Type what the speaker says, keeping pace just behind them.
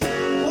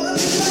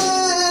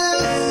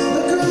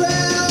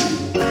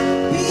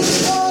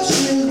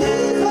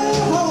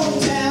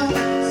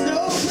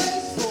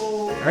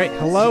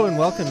Hello and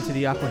welcome to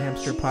the Aqua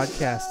Hamster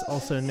podcast,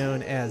 also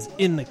known as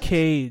In the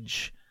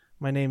Cage.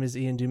 My name is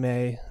Ian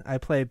Dumais. I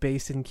play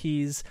bass and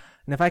keys,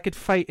 and if I could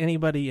fight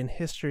anybody in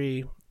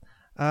history,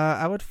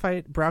 I would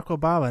fight Barack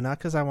Obama, not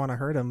because I want to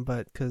hurt him,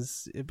 but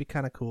because it'd be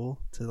kind of cool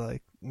to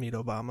like meet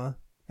Obama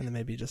and then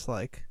maybe just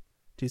like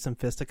do some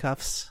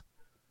fisticuffs.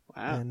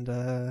 Wow. And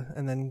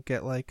then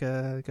get like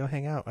go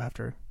hang out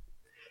after.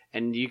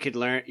 And you could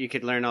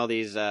learn all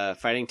these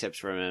fighting tips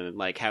from him,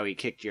 like how he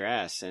kicked your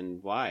ass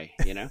and why,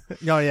 you know?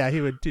 Oh yeah, he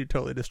would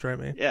totally destroy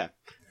me. Yeah,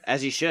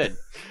 as he should.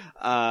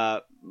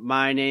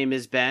 My name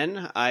is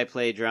Ben. I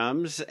play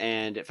drums,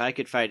 and if I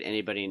could fight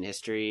anybody in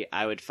history,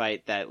 I would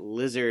fight that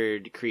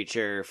lizard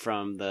creature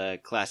from the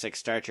classic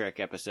Star Trek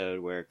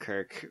episode where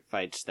Kirk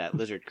fights that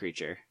lizard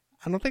creature.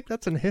 I don't think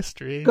that's in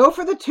history. Go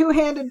for the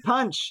two-handed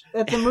punch.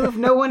 That's a move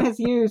no one has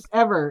used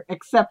ever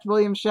except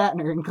William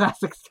Shatner in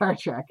classic Star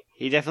Trek.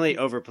 He definitely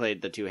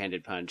overplayed the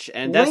two-handed punch,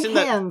 and Link that's in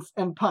the hands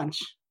and punch.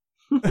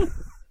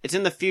 It's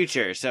in the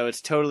future, so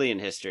it's totally in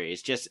history.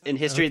 It's just in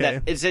history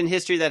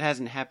that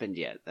hasn't happened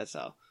yet. That's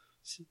all.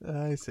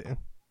 I see.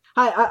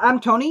 Hi, I'm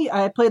Tony.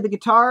 I play the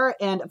guitar,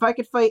 and if I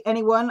could fight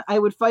anyone, I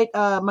would fight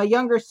my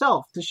younger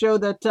self to show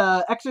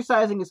that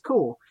exercising is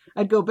cool.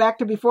 I'd go back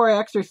to before I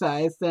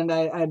exercised, and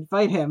I'd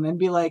fight him and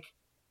be like,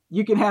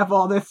 "You can have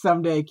all this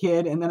someday,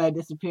 kid," and then I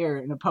disappear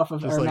in a puff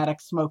of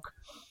aromatic smoke.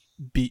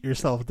 Beat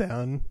yourself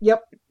down.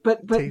 Yep,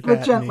 but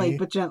gently, knee.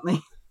 but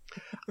gently.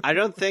 I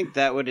don't think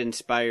that would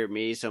inspire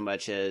me so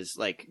much as,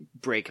 like,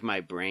 break my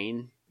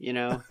brain, you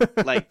know?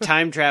 Like,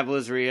 time travel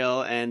is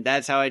real, and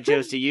that's how I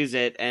chose to use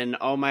it, and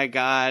oh my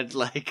god,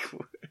 like...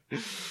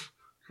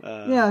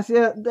 Yes,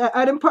 yeah.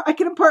 I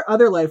could impart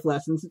other life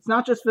lessons. It's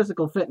not just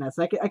physical fitness.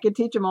 I could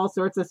teach him all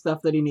sorts of stuff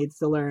that he needs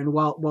to learn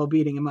while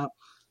beating him up.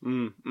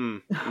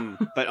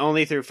 But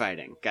only through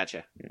fighting.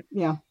 Gotcha.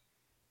 Yeah.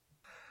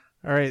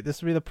 All right,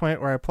 this will be the point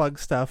where I plug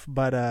stuff,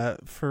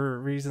 but for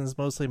reasons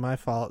mostly my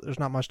fault, there's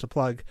not much to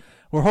plug.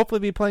 We'll hopefully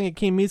be playing at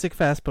Keen Music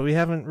Fest, but we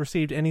haven't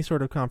received any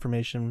sort of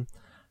confirmation.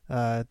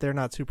 They're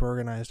not super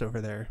organized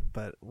over there,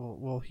 but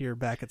we'll hear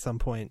back at some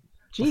point.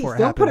 Jeez,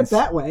 don't put it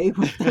that way.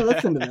 They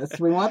listen to this.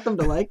 We want them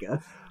to like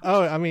us.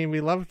 Oh, I mean,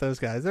 we love those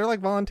guys. They're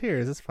like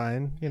volunteers. It's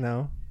fine, you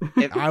know.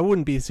 I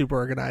wouldn't be super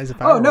organized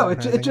if I were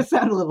organizing. It just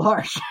sounded a little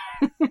harsh.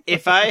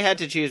 If I had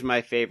to choose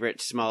my favorite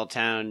small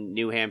town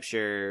New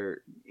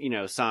Hampshire, you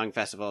know, song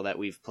festival that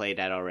we've played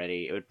at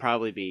already, it would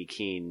probably be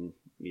Keen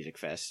Music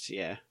Fest.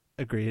 Yeah.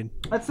 Agreed.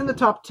 That's in the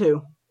top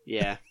 2.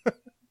 Yeah.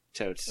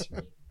 Totes.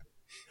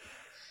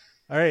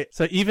 All right.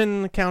 So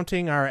even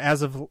counting our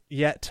as of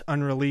yet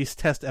unreleased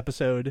test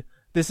episode,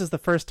 this is the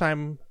first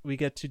time we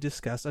get to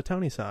discuss a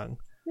Tony song.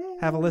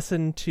 Have a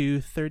listen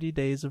to 30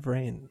 Days of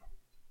Rain.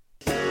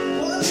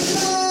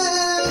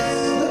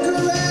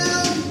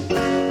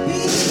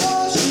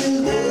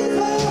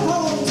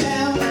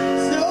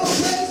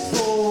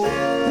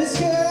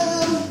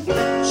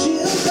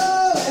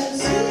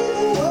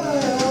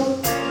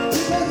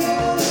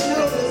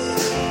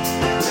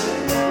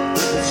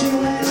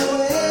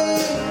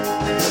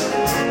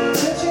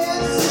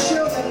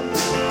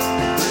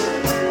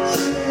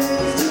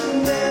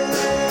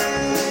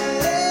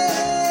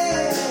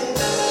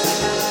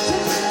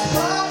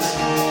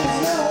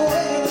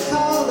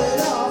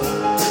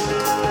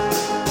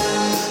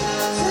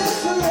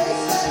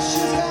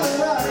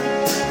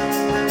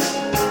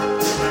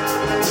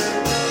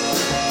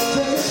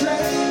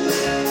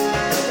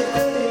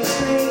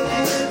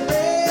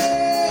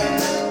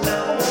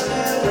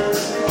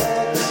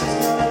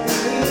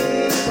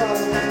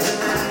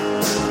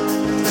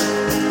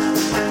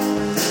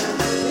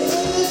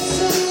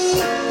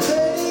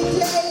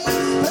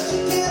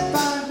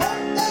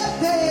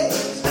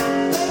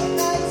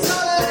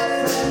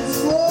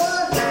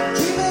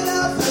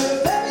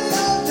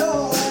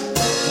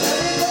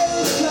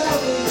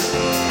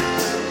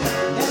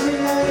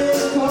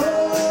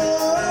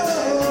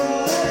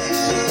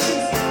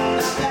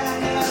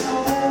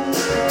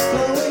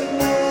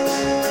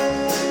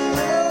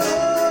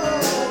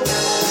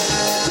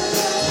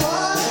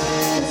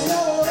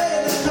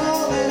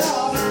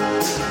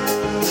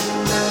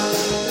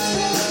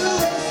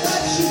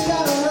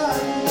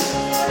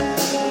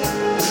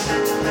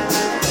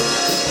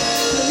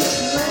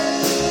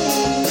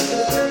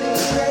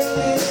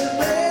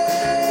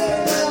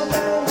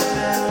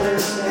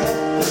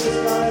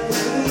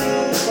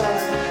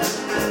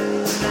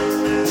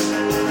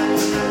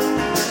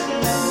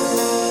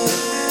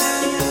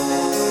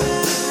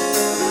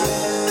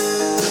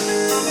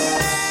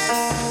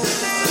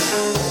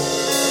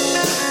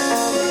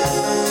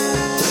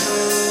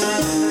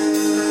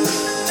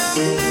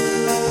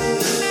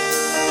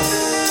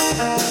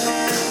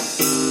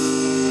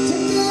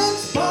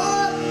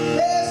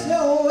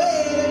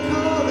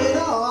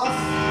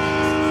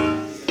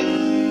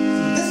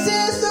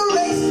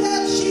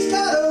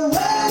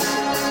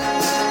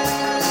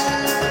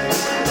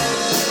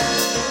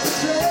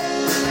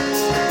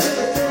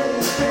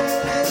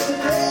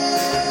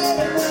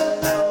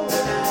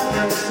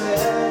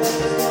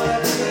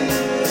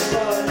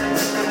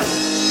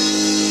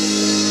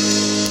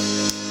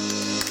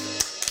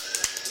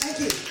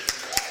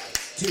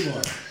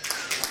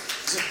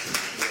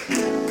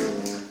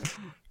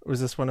 Was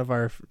this one of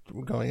our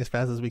going as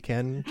fast as we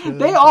can?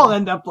 They all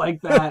end up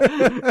like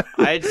that.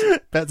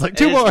 That's like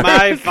two more. It's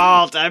my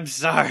fault. I'm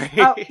sorry.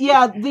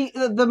 Yeah,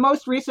 the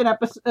most recent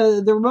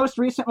episode, the most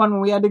recent one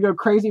when we had to go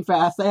crazy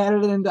fast, I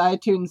added it into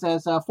iTunes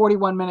as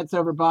 41 minutes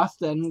over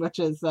Boston, which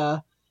is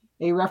a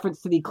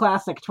reference to the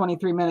classic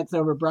 23 minutes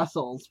over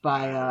Brussels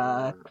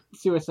by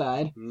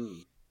Suicide.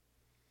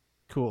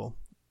 Cool.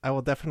 I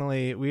will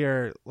definitely.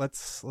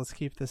 Let's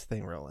keep this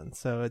thing rolling.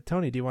 So,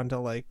 Tony, do you want to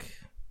like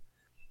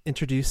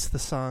introduce the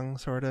song,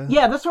 sort of?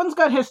 Yeah, this one's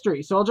got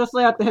history, so I'll just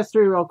lay out the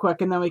history real quick,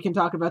 and then we can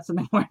talk about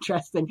something more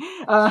interesting.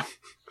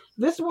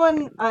 This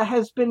one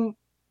has been...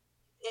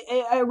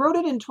 I wrote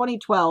it in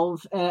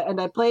 2012, and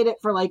I played it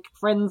for, like,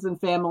 friends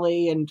and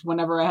family, and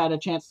whenever I had a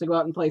chance to go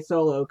out and play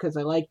solo, because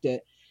I liked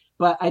it.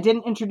 But I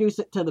didn't introduce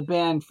it to the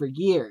band for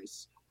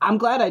years. I'm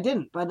glad I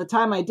didn't. By the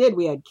time I did,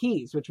 we had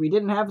keys, which we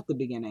didn't have at the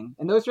beginning,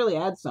 and those really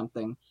add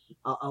something.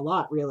 A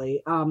lot,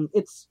 really.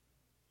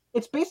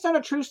 It's based on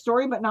a true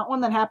story, but not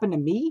one that happened to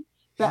me.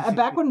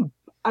 Back when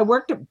I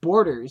worked at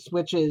Borders,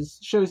 which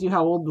shows you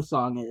how old the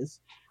song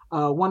is,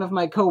 one of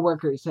my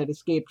coworkers had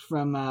escaped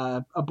from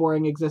a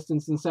boring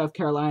existence in South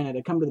Carolina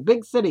to come to the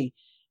big city,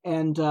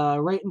 and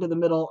right into the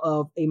middle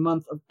of a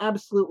month of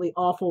absolutely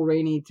awful,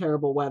 rainy,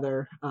 terrible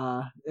weather,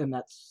 and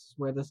that's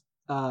where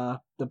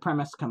the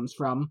premise comes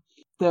from.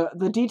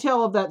 The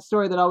detail of that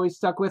story that always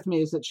stuck with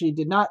me is that she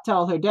did not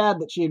tell her dad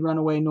that she had run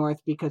away north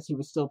because he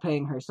was still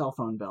paying her cell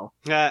phone bill.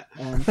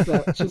 And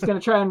so she's going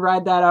to try and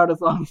ride that out as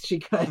long as she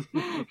could.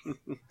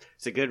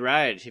 It's a good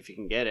ride if you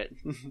can get it.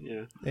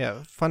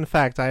 Yeah. Fun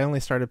fact: I only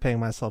started paying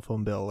my cell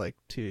phone bill like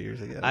 2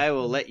 years ago. I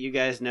will let you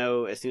guys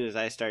know as soon as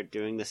I start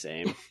doing the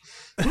same.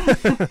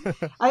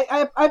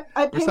 I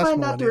pay mine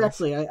not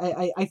directly.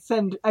 I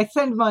send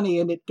money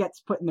and it gets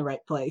put in the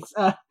right place.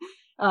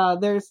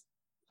 There's.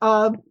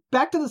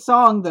 Back to the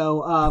song,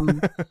 though.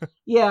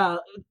 Yeah,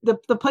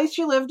 the place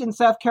she lived in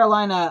South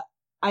Carolina,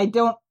 I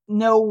don't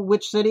know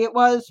which city it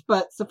was,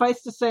 but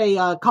suffice to say,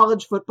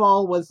 college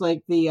football was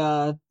like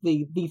the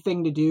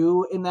thing to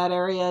do in that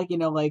area.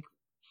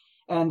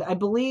 And I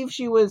believe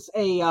she was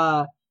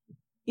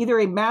either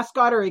a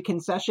mascot or a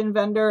concession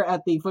vendor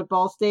at the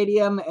football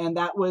stadium, and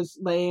that was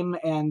lame.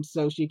 And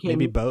so she came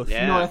maybe both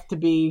north to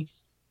be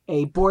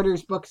a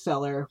Borders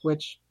bookseller,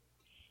 which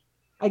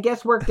I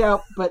guess worked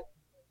out, but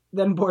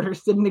then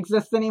Borders didn't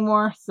exist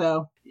anymore,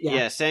 so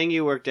yeah. Saying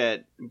you worked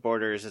at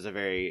Borders is a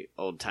very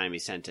old-timey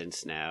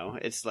sentence now.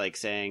 It's like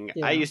saying,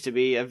 I used to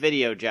be a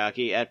video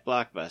jockey at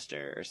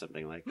Blockbuster, or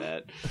something like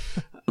that.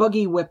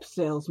 Buggy whip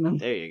salesman.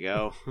 There you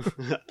go.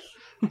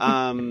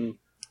 How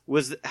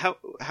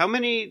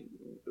many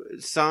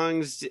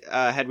songs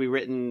had we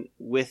written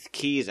with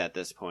keys at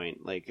this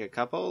point? Like a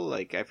couple?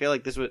 Like I feel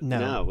like this was...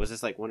 No. Was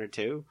this like one or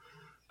two?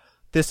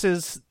 This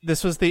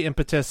was the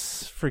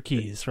impetus for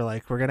keys. We're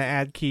like, we're going to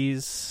add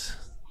keys.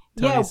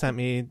 Tony sent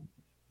me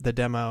the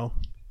demo.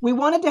 We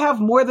wanted to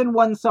have more than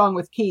one song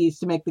with keys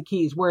to make the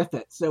keys worth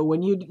it. So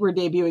when you were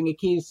debuting a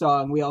keys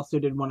song, we also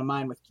did one of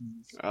mine with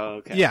keys. Oh,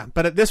 okay. Yeah,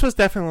 but this was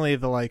definitely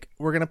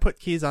we're going to put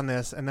keys on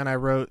this. And then I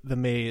wrote The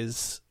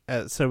Maze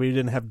so we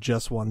didn't have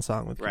just one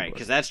song with keys. Right,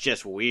 because that's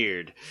just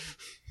weird.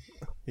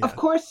 Yeah. Of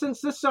course,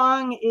 since this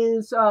song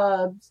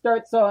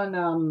starts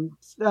on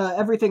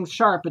Everything's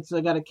Sharp, it's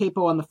got a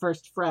capo on the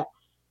first fret,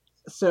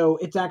 so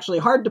it's actually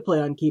hard to play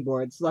on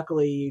keyboards.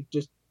 Luckily, you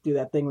just do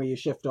that thing where you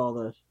shift all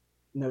the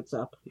notes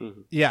up.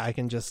 Mm-hmm. Yeah, I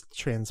can just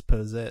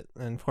transpose it.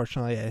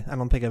 Unfortunately, I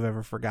don't think I've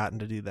ever forgotten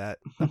to do that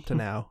up to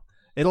now.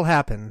 It'll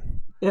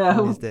happen. Yeah,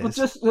 we'll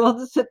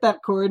just hit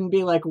that chord and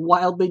be like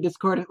wildly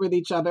discordant with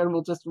each other, and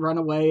we'll just run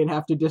away and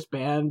have to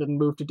disband and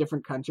move to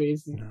different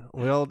countries.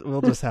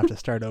 We'll just have to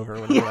start over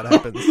when that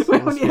happens.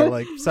 We'll be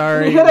like,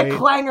 sorry. When you hit a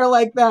clanger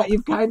like that,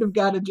 you've kind of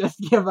got to just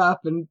give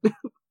up and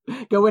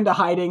go into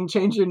hiding,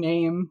 change your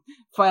name,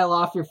 file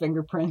off your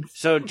fingerprints.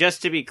 So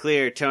just to be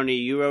clear, Tony,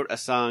 you wrote a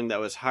song that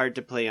was hard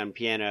to play on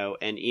piano,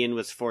 and Ian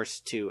was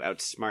forced to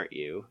outsmart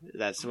you.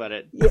 That's what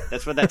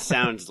That's what that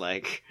sounds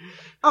like.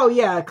 Oh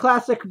yeah,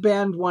 classic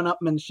band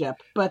one-upmanship.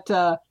 But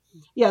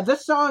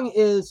this song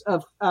is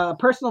a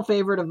personal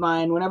favorite of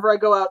mine. Whenever I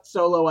go out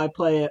solo, I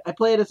play it. I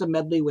play it as a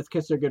medley with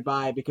Kiss Her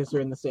Goodbye because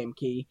they're in the same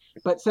key.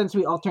 But since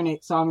we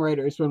alternate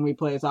songwriters when we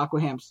play as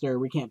Aquahamster,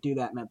 we can't do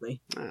that medley.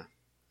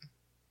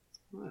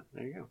 Well,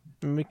 there you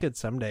go. We could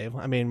someday.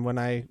 I mean, when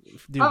I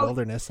do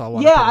Wilderness, I'll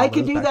want I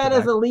could do that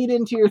as a lead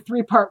into your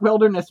 3-part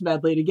Wilderness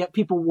medley to get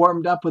people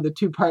warmed up with a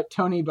 2-part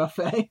Tony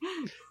buffet.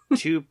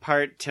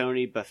 2-part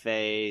Tony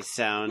buffet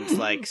sounds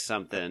like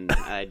something.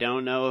 I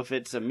don't know if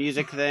it's a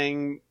music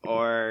thing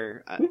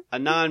or a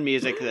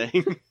non-music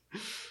thing.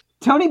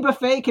 Tony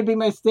Buffet could be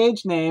my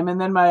stage name, and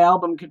then my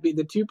album could be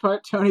the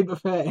 2-part Tony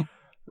Buffet.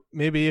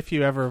 Maybe if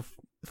you ever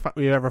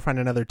find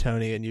another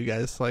Tony and you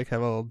guys like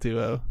have a little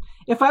duo.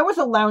 If I was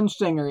a lounge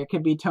singer, it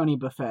could be Tony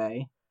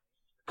Buffet.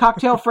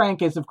 Cocktail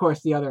Frank is, of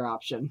course, the other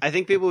option. I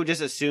think people would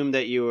just assume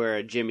that you were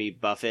a Jimmy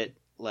Buffett,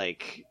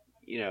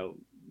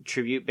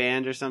 tribute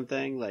band or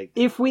something. Like,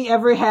 if we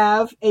ever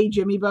have a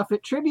Jimmy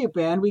Buffett tribute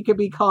band, we could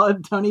be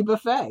called Tony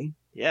Buffet.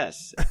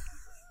 Yes.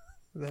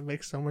 That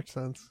makes so much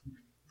sense.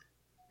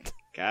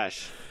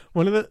 gosh.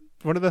 One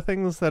of the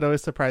things that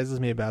always surprises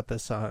me about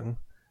this song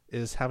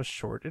is how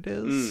short it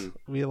is.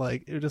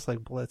 It just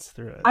like blitz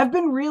through it.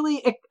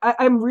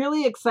 I'm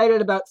really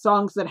excited about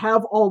songs that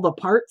have all the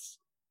parts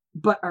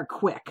but are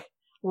quick.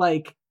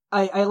 Like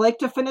I like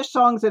to finish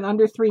songs in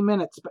under 3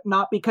 minutes, but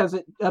not because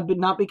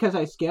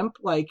I skimp.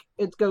 Like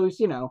it goes,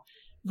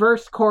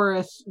 verse,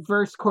 chorus,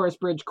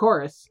 bridge,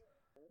 chorus.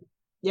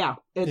 Yeah,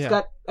 it's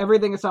got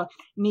everything a song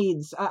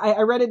needs.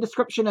 I read a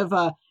description of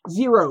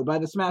Zero by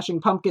the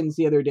Smashing Pumpkins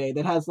the other day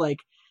that has like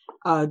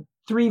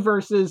 3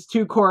 verses,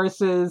 2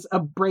 choruses, a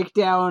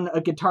breakdown,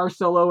 a guitar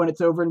solo, and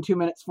it's over in 2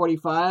 minutes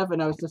 45.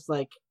 And I was just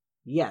like,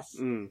 yes,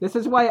 this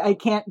is why I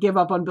can't give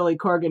up on Billy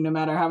Corgan no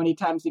matter how many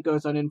times he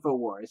goes on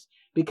InfoWars,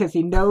 because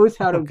he knows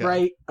how to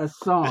write a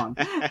song.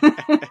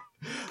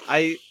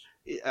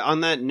 On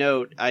that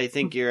note, I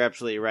think you're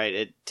absolutely right.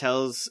 It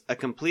tells a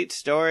complete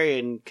story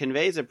and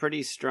conveys a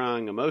pretty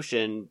strong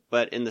emotion,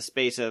 but in the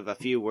space of a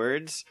few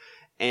words,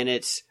 and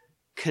it's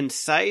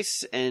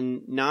concise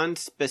and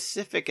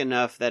non-specific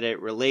enough that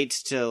it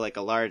relates to like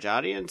a large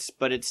audience,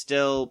 but it's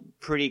still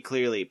pretty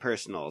clearly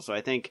personal. So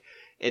I think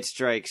it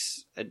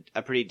strikes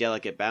a pretty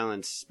delicate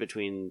balance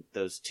between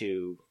those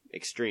two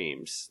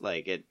extremes.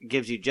 Like it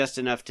gives you just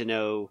enough to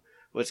know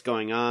what's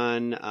going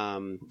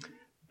on,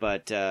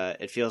 but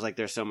it feels like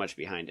there's so much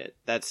behind it.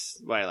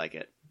 That's why I like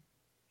it.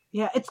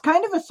 Yeah, it's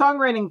kind of a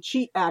songwriting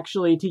cheat,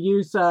 actually, to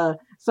use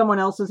someone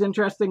else's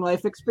interesting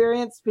life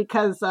experience,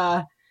 because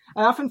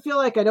I often feel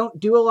like I don't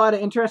do a lot of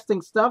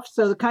interesting stuff,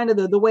 so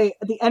the way,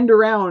 the end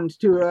around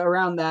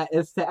that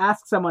is to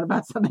ask someone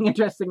about something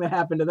interesting that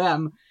happened to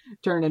them,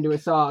 turn into a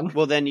song.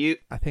 Well, then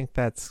I think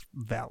that's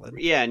valid.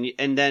 Yeah,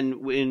 and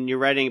then when you're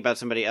writing about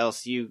somebody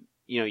else, you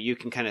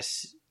can kind of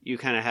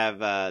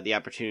have the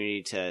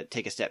opportunity to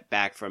take a step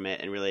back from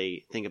it and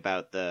really think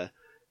about the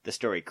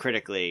story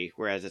critically,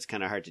 whereas it's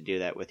kind of hard to do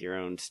that with your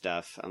own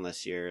stuff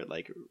unless you're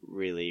like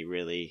really,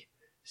 really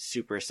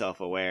super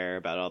self-aware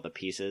about all the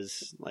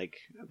pieces, like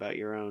about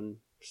your own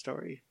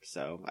story.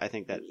 So I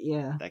think that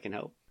that can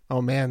help.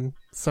 Oh man,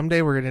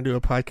 someday we're going to do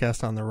a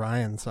podcast on the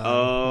Ryan song.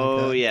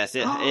 Oh yes,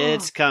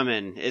 it's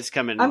coming. It's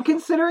coming. I'm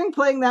considering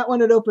playing that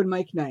one at open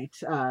mic night.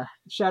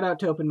 Shout out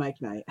to open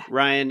mic night.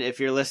 Ryan, if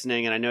you're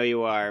listening, and I know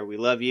you are, we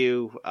love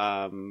you.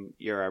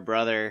 You're our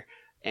brother,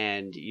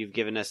 and you've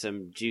given us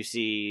some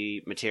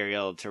juicy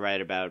material to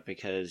write about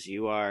because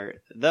you are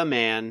the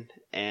man.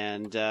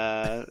 And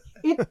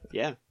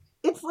yeah.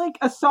 It's like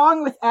a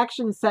song with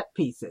action set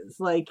pieces.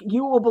 Like,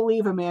 you will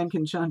believe a man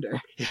can chunder.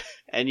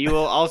 And you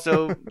will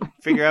also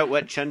figure out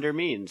what chunder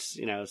means,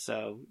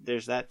 so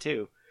there's that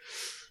too.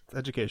 It's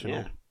educational.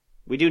 Yeah.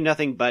 We do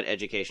nothing but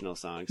educational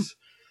songs.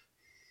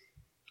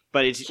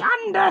 But it's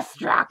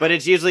Chunderstruck. But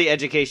it's usually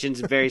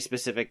education's very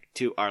specific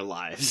to our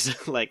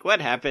lives. Like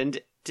what happened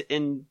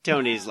in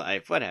Tony's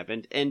life, what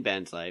happened in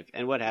Ben's life,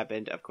 and what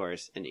happened, of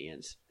course, in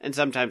Ian's. And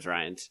sometimes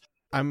Ryan's.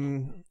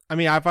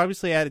 I've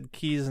obviously added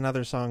keys and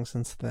other songs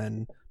since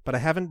then, but I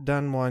haven't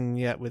done one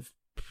yet with.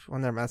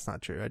 Well, no, that's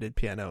not true. I did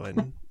piano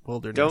and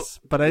Wilderness,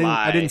 but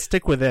I didn't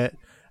stick with it.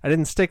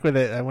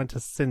 I went to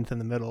synth in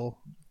the middle.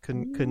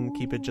 Couldn't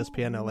keep it just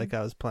piano like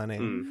I was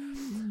planning.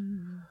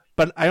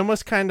 But I'm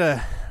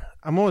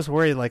almost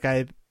worried. Like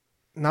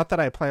not that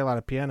I play a lot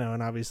of piano,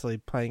 and obviously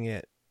playing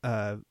it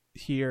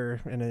here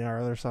and in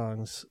our other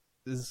songs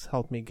has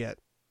helped me get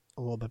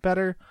a little bit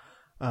better.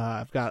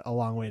 I've got a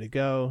long way to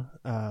go,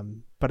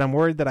 but I'm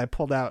worried that I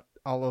pulled out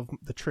all of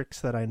the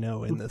tricks that I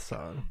know in this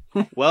song.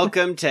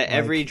 Welcome to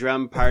every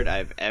drum part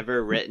I've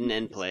ever written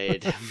and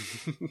played.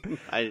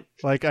 I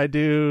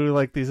do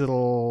like these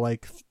little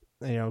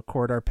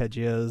chord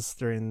arpeggios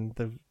during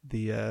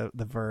the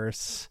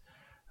verse,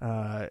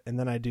 and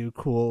then I do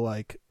cool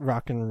like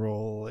rock and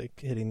roll like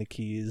hitting the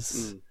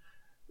keys.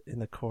 In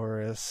the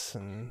chorus.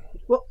 And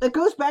well, it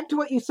goes back to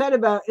what you said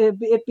about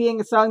it being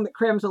a song that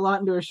crams a lot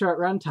into a short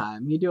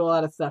runtime. You do a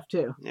lot of stuff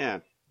too.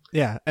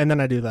 Yeah, and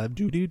then I do the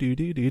do do do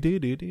do do do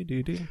do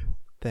do do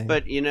thing.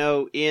 But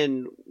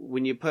Ian,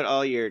 when you put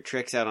all your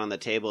tricks out on the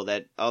table,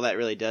 that all that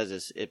really does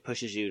is it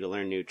pushes you to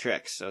learn new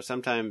tricks. So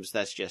sometimes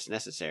that's just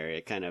necessary.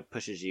 It kind of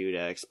pushes you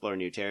to explore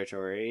new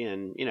territory,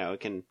 and it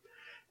can.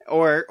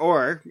 Or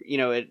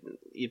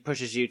it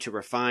pushes you to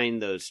refine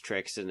those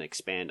tricks and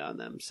expand on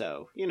them.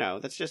 So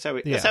that's just how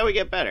that's how we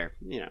get better.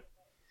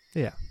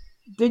 Yeah.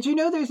 Did you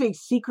know there's a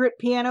secret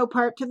piano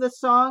part to this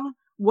song?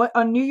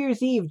 On New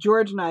Year's Eve,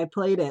 George and I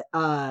played it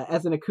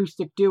as an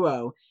acoustic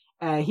duo.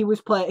 He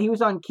was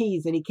on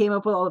keys and he came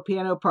up with all the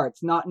piano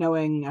parts, not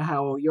knowing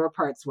how your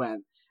parts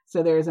went.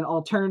 So there's an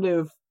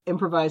alternative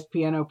improvised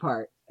piano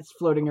part. It's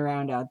floating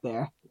around out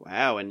there.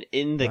 Wow, an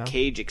In the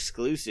Cage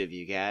exclusive,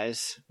 you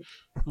guys.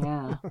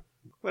 Yeah.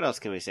 What else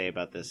can we say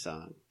about this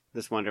song?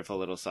 This wonderful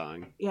little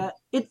song. Yeah,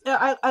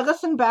 I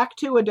listened back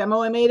to a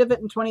demo I made of it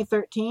in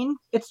 2013.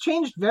 It's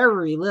changed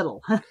very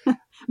little.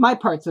 My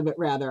parts of it,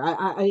 rather.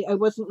 I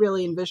wasn't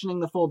really envisioning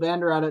the full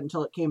band around it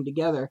until it came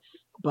together.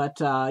 But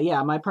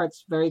my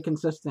part's very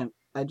consistent.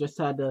 I just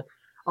had to...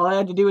 All I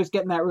had to do was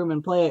get in that room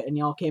and play it, and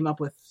y'all came up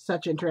with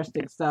such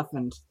interesting stuff,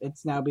 and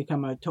it's now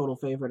become a total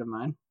favorite of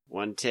mine.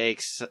 One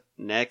take,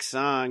 next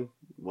song.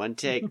 One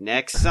take,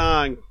 next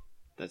song.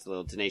 That's a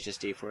little Tenacious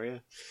D for you.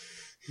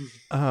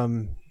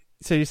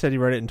 So you said you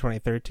wrote it in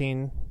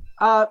 2013?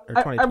 I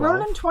wrote it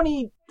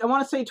in I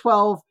want to say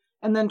 12,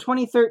 and then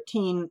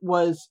 2013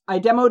 was, I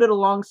demoed it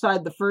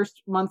alongside the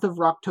first month of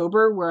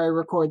Rocktober, where I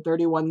record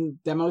 31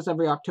 demos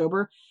every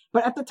October.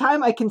 But at the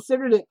time, I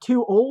considered it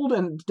too old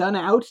and done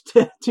out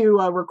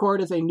to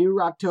record as a new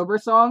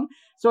Rocktober song.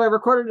 So I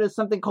recorded it as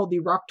something called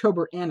the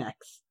Rocktober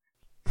Annex.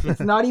 It's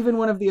not even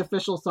one of the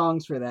official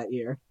songs for that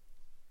year.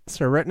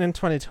 So written in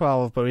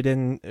 2012, but we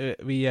didn't.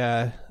 We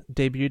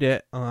debuted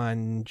it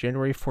on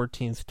January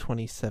 14th,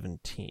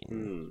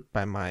 2017,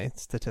 by my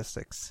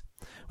statistics.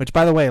 Which,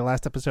 by the way,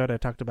 last episode I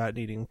talked about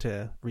needing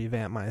to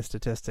revamp my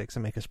statistics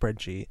and make a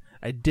spreadsheet.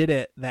 I did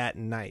it that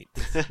night.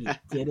 You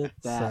did it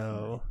that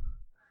night.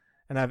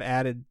 And I've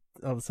added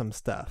some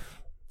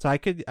stuff. So I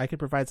could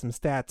provide some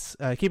stats.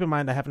 Keep in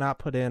mind I have not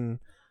put in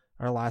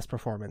our last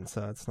performance,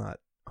 so it's not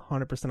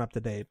 100% up to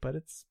date, but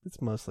it's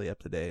mostly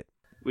up to date.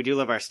 We do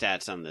love our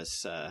stats on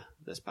this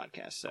this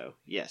podcast, so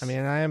yes. I mean,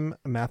 I am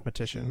a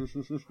mathematician.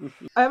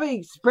 I have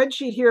a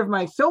spreadsheet here of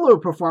my solo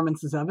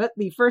performances of it.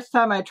 The first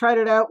time I tried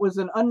it out was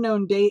an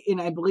unknown date in,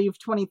 I believe,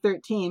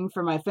 2013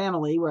 for my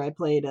family, where I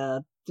played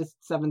just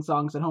 7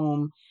 songs at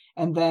home.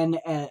 And then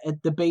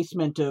at the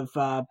basement of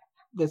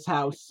this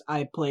house,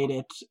 I played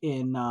it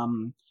in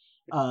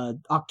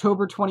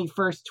October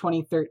 21st,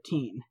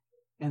 2013.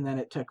 And then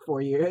it took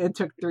 4 years. It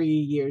took 3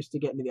 years to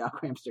get into the Aqua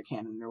Hamster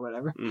canon or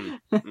whatever.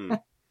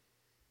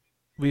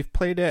 We've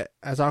played it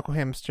as Aqua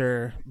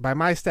Hamster, by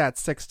my stats,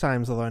 6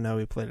 times, although I know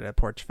we played it at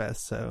Porch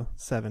Fest, so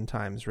 7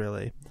 times,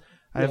 really.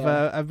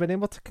 Yeah. I've been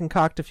able to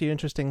concoct a few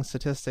interesting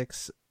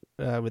statistics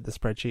with the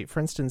spreadsheet. For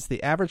instance,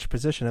 the average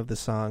position of the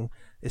song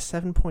is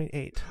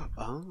 7.8.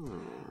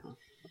 Oh.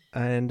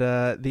 And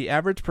the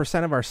average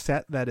percent of our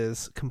set that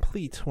is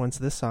complete, once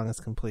this song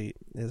is complete,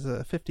 is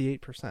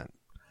 58%.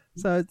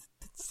 So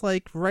it's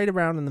like right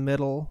around in the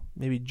middle,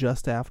 maybe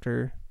just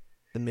after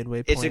the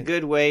midway point. It's a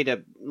good way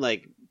to,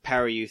 like,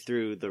 power you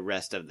through the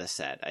rest of the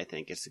set. I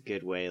think it's a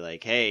good way,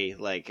 like, hey,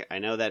 like, I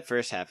know that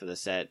first half of the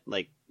set,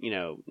 like, you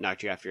know,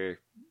 knocked you off your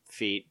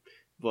feet.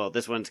 Well,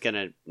 this one's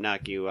gonna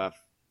knock you off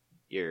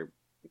your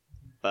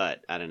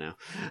butt. I don't know.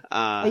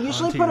 I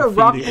usually put a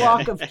rock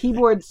block of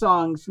keyboard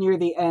songs near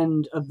the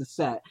end of the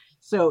set,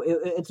 so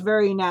it's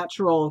very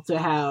natural to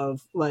have,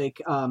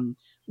 like,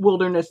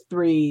 Wilderness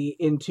 3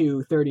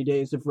 into 30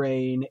 Days of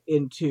Rain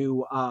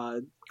into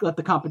Let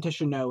the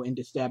Competition Know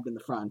into Stabbed in the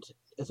Front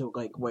as a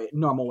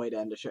normal way to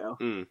end a show.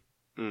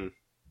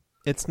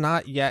 It's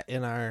not yet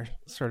in our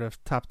sort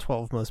of top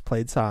 12 most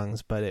played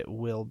songs, but it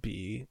will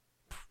be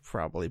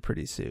probably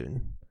pretty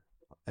soon.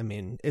 I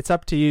mean, it's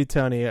up to you,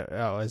 Tony,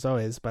 as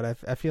always, but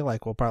I feel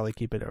like we'll probably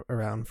keep it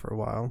around for a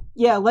while.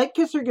 Yeah, like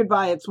Kiss or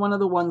Goodbye, it's one of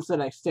the ones that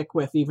I stick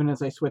with even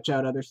as I switch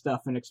out other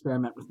stuff and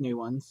experiment with new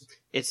ones.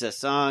 It's a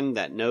song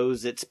that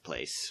knows its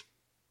place.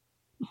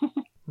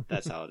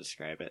 That's how I'll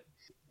describe it.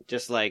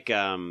 Just like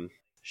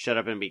Shut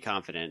Up and Be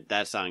Confident,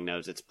 that song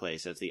knows its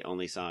place. That's the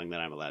only song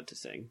that I'm allowed to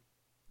sing.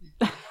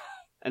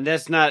 And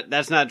that's not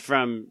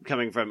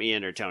coming from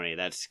Ian or Tony.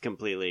 That's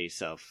completely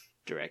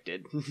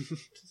self-directed.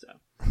 So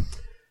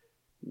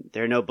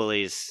there are no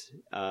bullies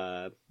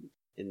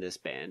in this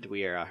band.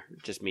 We are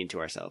just mean to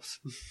ourselves.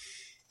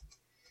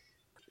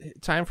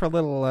 Time for a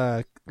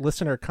little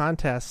listener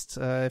contest.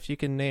 If you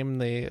can name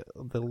the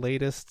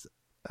latest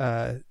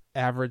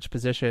average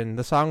position,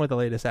 the song with the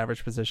latest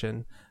average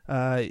position,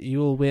 you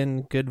will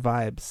win good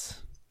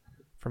vibes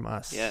from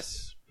us.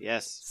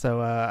 Yes.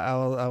 So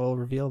I will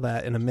reveal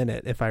that in a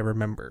minute if I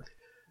remember.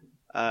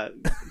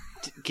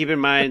 Keep in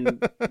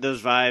mind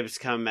those vibes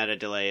come at a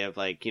delay of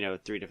 3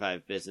 to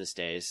 5 business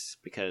days,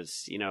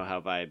 because you know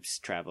how vibes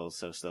travel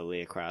so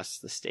slowly across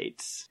the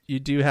states. You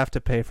do have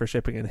to pay for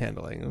shipping and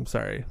handling. I'm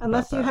sorry.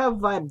 Unless you have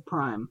Vibe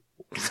Prime.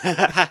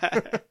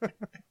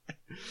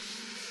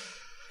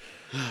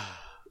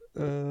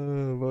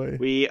 Oh boy.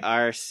 We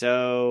are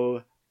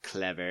so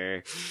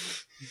clever.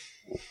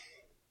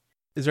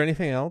 Is there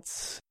anything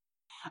else?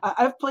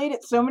 I've played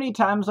it so many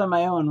times on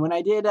my own. When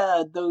I did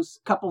those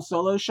couple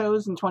solo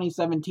shows in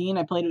 2017,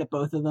 I played it at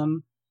both of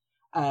them.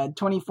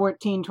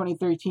 2014,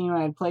 2013,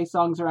 when I'd play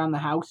songs around the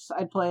house,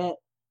 I'd play it.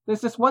 There's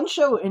this one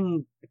show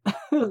in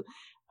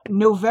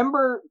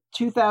November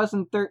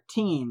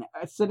 2013,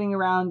 sitting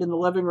around in the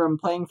living room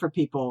playing for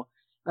people,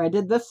 where I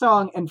did this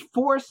song and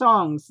 4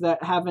 songs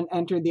that haven't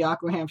entered the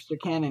Aqua Hamster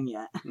canon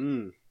yet.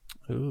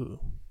 Ooh.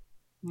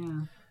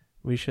 Yeah.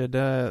 We should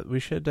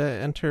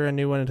enter a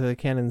new one into the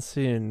canon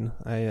soon.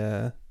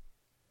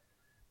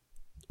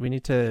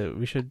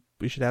 We should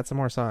add some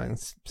more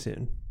songs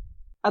soon.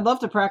 I'd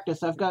love to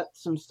practice. I've got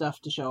some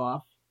stuff to show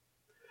off.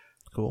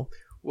 Cool.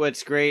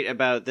 What's great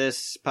about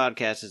this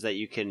podcast is that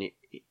you can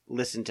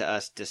listen to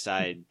us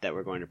decide that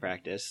we're going to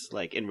practice,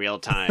 like in real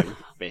time,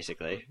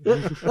 basically.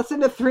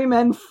 Listen to 3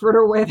 men fritter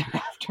away their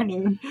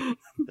afternoon.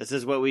 This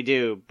is what we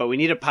do, but we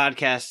need a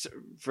podcast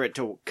for it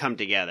to come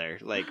together.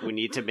 Like we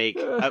need to make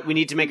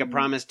a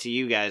promise to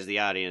you guys, the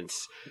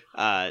audience.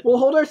 We'll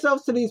hold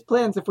ourselves to these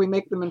plans if we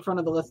make them in front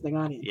of the listening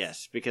audience.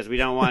 Yes, because we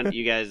don't want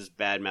you guys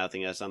bad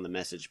mouthing us on the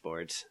message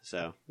boards.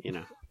 So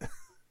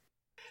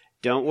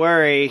don't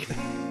worry.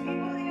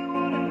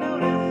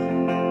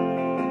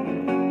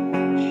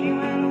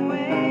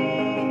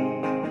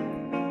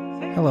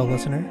 Hello,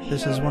 listener.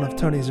 This is one of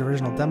Tony's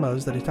original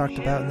demos that he talked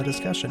about in the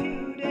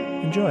discussion.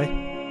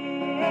 Enjoy.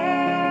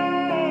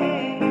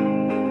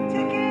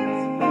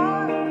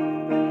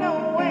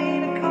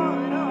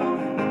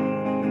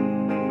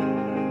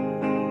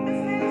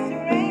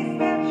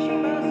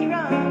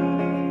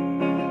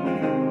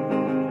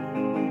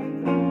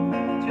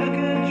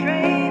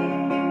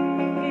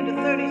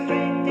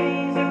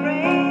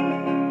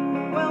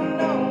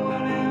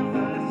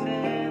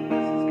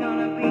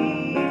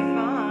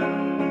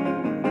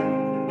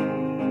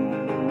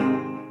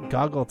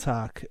 Goggle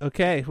talk.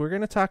 Okay, we're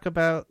going to talk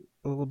about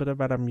a little bit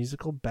about our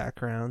musical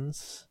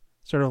backgrounds,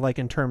 sort of like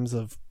in terms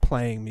of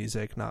playing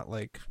music, not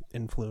like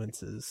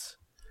influences.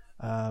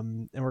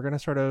 And we're going to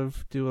sort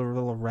of do a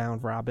little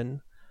round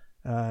robin,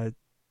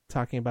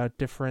 talking about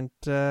different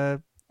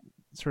sort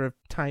of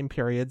time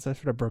periods. I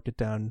sort of broke it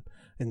down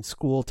in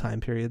school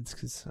time periods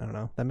because, I don't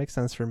know, that makes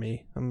sense for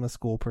me. I'm a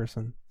school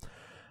person.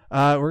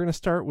 We're going to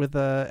start with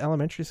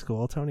elementary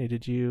school. Tony,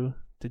 did you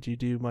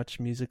do much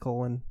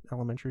musical in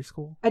elementary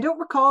school? I don't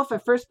recall if I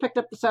first picked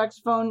up the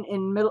saxophone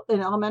in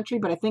elementary,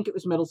 but I think it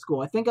was middle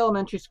school. I think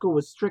elementary school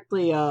was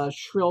strictly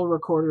shrill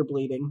recorder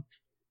bleeding.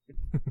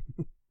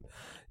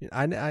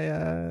 I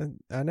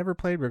never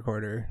played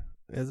recorder.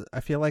 I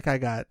feel like I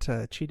got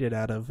cheated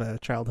out of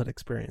childhood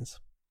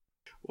experience.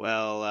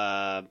 Well,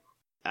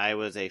 I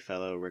was a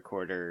fellow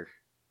recorder,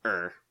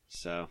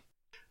 so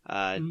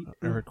I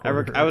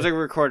was a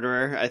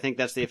recorder. I think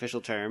that's the official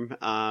term.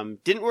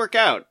 Didn't work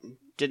out.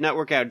 Did not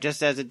work out,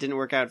 just as it didn't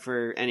work out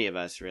for any of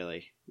us,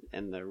 really,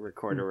 in the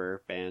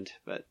recorder band.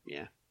 But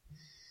yeah,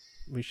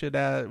 we should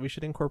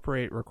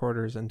incorporate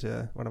recorders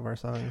into one of our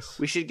songs.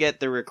 We should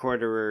get the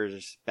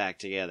recorderers back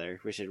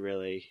together. We should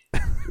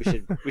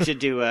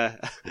do a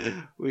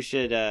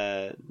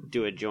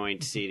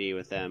joint CD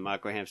with them,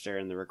 Aqua Hamster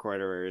and the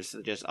Recorderers.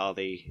 Just all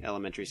the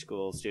elementary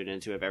school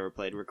students who have ever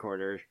played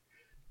recorder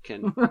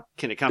can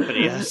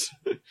accompany us.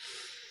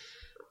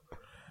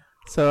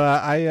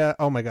 So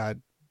oh my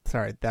god.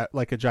 Sorry, that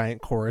like a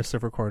giant chorus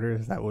of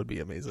recorders, that would be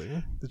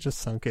amazing. It just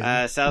sunk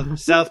in.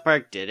 South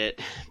Park did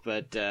it,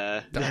 but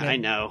I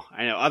know.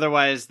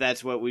 Otherwise,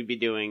 that's what we'd be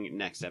doing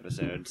next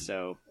episode.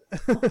 So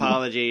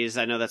apologies.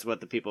 I know that's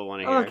what the people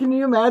want to hear. Oh, can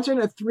you imagine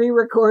a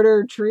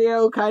 3-recorder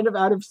trio kind of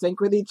out of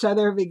sync with each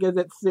other because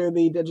it's through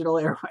the digital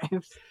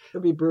airwaves?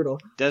 It'd be brutal.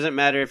 Doesn't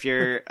matter if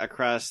you're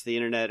across the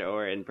internet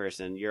or in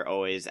person. You're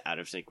always out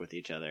of sync with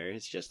each other.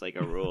 It's just like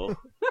a rule.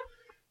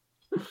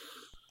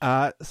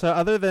 So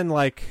other than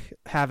like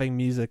having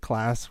music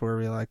class where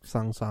we like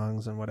sung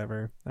songs and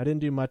whatever, I didn't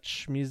do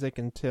much music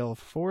until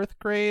 4th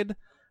grade.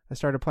 I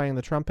started playing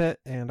the trumpet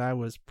and I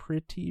was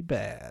pretty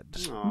bad.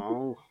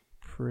 Oh,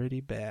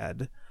 pretty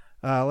bad.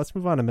 Let's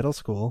move on to middle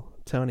school.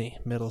 Tony,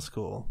 middle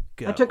school.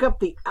 Go. I took up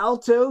the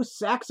alto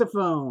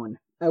saxophone.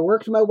 I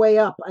worked my way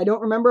up. I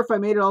don't remember if I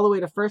made it all the way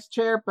to first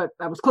chair, but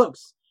I was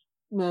close.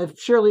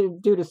 Surely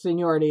due to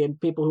seniority and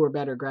people who were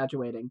better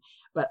graduating.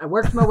 But I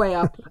worked my way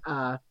up,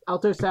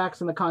 alto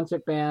sax in the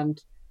concert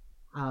band.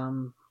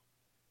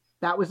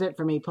 That was it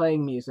for me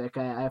playing music.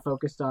 I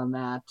focused on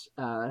that.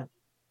 I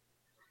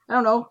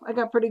don't know. I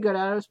got pretty good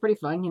at it. It was pretty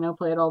fun,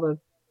 played all the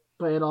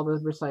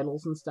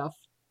recitals and stuff.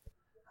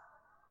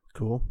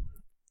 Cool.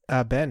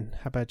 Ben,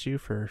 how about you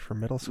for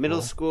middle school?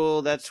 Middle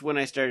school, that's when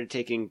I started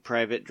taking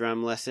private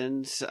drum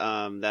lessons.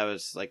 That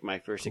was like my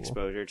first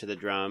exposure to the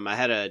drum. I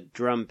had a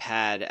drum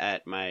pad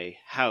at my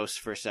house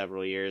for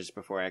several years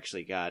before I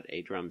actually got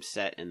a drum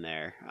set in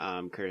there,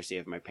 courtesy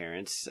of my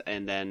parents.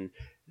 And then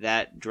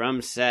that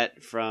drum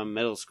set from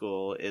middle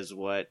school is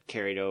what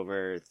carried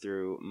over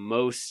through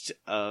most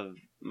of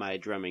my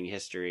drumming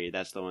history.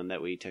 That's the one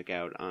that we took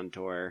out on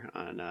tour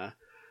on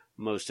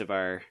most of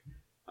our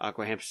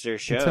Aqua Hamster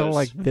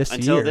shows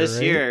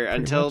until year,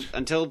 until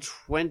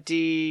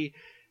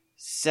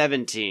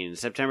 2017,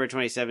 September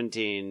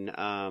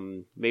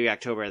 2017, maybe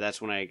October.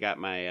 That's when I got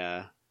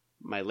my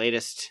my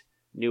latest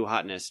new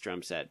hotness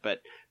drum set. But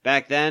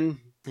back then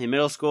in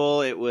middle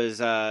school, it was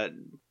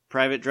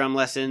private drum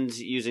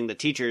lessons using the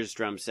teacher's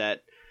drum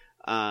set,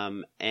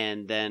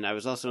 and then I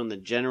was also in the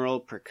general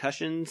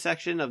percussion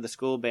section of the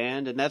school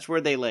band, and that's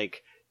where they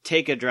like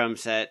take a drum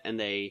set and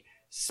they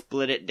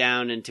split it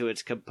down into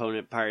its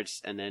component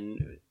parts, and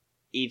then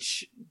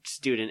each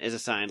student is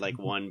assigned like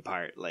one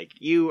part. Like,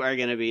 you are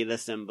going to be the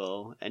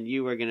cymbal, and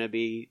you are going to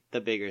be the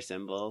bigger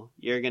cymbal.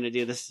 You're going to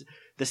do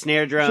the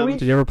snare drum.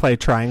 Did you ever play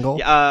triangle?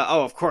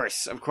 Of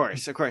course.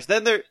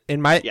 Then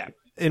in my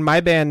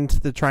band,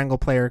 the triangle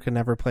player could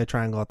never play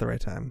triangle at the right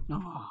time.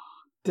 Oh,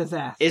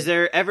 disaster. Is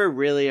there ever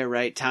really a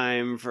right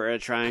time for a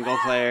triangle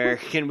player?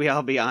 Can we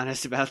all be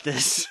honest about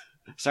this?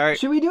 Sorry.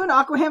 Should we do an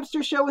Aqua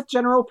Hamster show with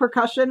general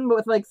percussion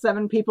with like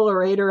 7 people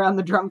or 8 around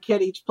the drum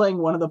kit, each playing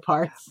one of the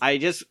parts?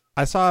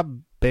 I saw a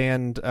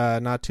band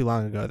not too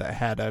long ago that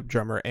had a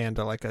drummer and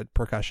a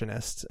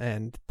percussionist,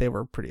 and they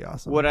were pretty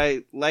awesome. What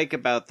I like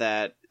about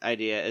that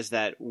idea is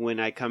that when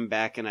I come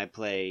back and I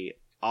play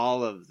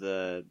all of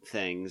the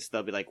things,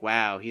 they'll be like,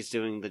 wow, he's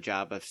doing the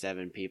job of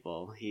 7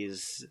 people.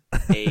 He's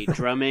a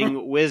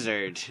drumming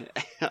wizard.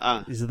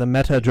 He's the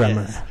meta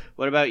drummer. Yes.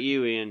 What about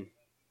you, Ian?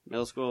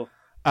 Middle school?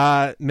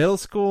 Middle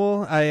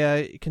school,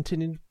 I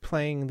continued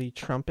playing the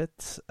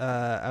trumpet.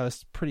 I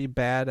was pretty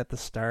bad at the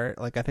start.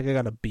 Like, I think I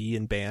got a B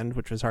in band,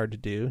 which was hard to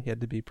do. You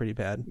had to be pretty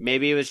bad.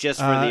 Maybe it was just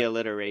for the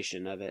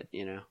alliteration of it,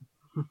 you know?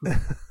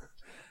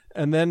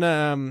 And then,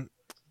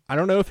 I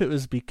don't know if it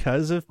was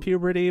because of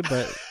puberty,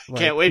 but like,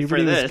 can't wait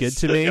for this. Puberty was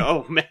good to me.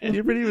 Oh, man.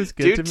 Puberty was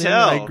good to me.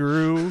 Tell. I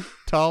grew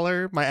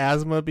taller. My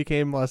asthma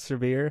became less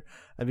severe.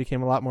 I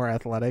became a lot more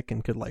athletic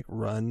and could like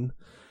run.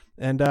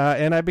 And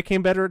I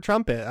became better at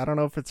trumpet. I don't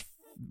know if it's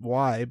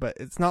why, but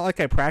it's not like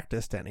I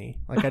practiced any.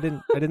 Like I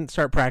didn't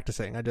start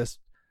practicing. I just,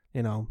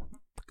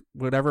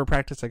 whatever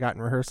practice I got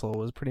in rehearsal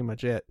was pretty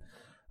much it.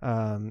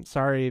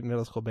 Sorry,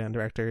 middle school band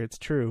director, it's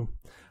true.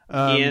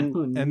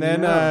 Ian, and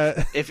then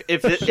if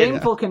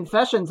shameful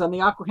confessions on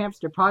the Aqua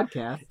Hamster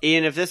podcast.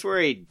 Ian, if this were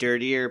a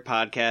dirtier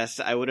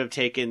podcast, I would have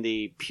taken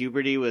the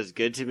puberty was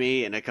good to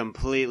me in a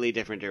completely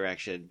different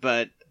direction.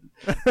 But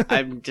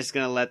I'm just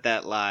gonna let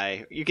that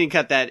lie. You can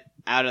cut that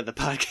out of the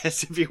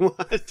podcast if you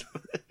want.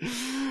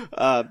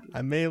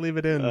 I may leave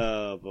it in.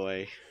 Oh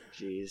boy,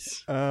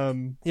 jeez.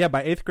 Yeah,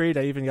 by 8th grade,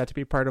 I even got to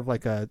be part of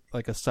like a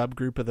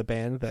subgroup of the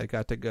band that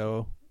got to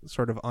go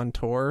sort of on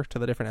tour to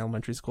the different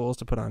elementary schools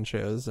to put on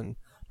shows and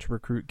to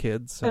recruit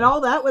kids. So. And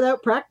all that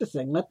without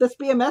practicing. Let this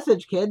be a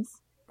message,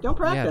 kids. Don't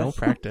practice. Yeah, don't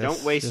practice.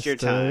 Don't waste your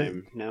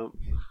time. No.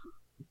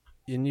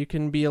 And you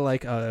can be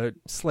like a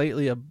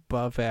slightly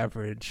above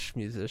average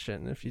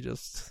musician if you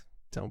just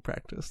don't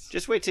practice.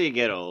 Just wait till you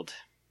get old,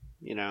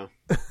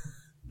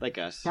 like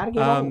us. Gotta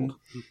get old.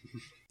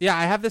 Yeah,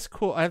 I have this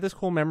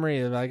cool memory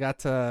of I got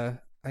to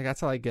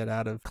like get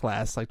out of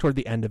class like toward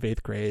the end of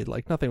 8th grade.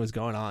 Like nothing was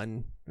going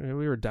on. I mean,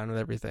 we were done with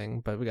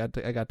everything, but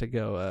I got to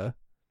go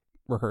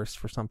rehearse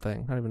for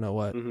something. I don't even know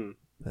what. Mm-hmm.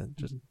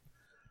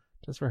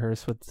 Just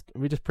rehearse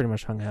we just pretty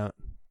much hung out.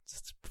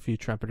 Just a few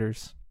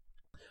trumpeters.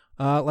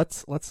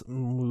 Let's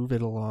move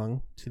it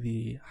along to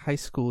the high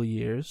school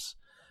years.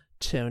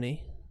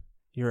 Tony,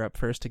 you're up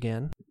first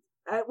again.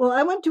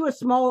 I went to a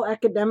small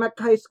academic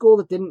high school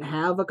that didn't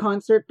have a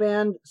concert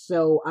band,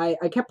 so I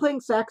kept playing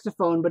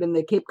saxophone, but in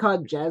the Cape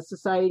Cod Jazz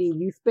Society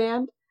youth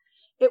band.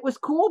 It was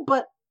cool,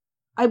 but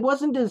I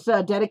wasn't as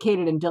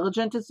dedicated and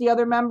diligent as the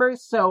other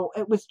members, so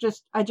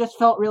I just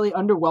felt really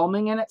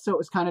underwhelming in it, so it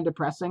was kind of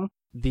depressing.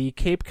 The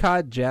Cape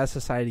Cod Jazz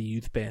Society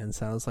Youth Band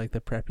sounds like the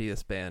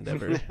preppiest band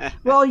ever.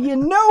 Well, you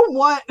know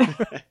what?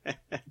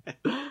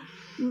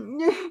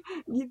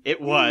 It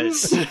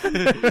was.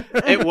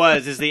 It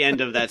was is the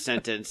end of that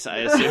sentence, I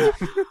assume.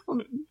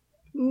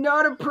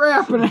 Not a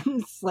prep,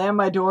 and slam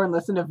my door and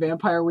listen to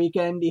Vampire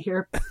Weekend. You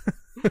hear?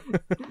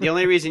 The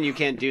only reason you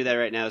can't do that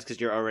right now is because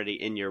you're already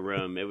in your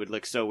room. It would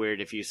look so weird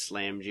if you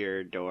slammed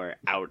your door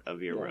out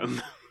of your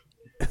room.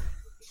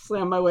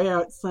 Slam my way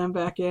out, slam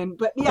back in.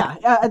 But yeah,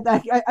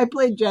 I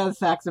played jazz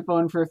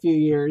saxophone for a few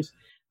years.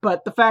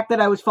 But the fact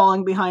that I was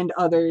falling behind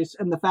others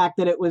and the fact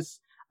that it was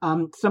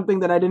something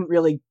that I didn't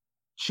really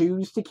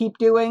choose to keep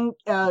doing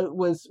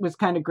was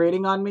kind of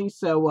grating on me.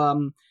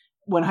 So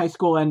when high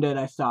school ended,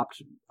 I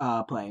stopped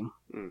playing.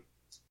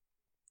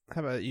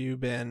 How about you,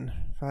 Ben?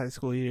 High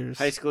school years?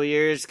 High school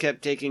years,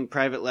 kept taking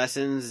private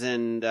lessons,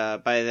 and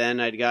by then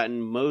I'd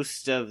gotten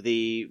most of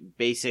the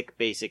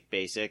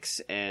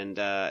basics, and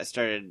I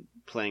started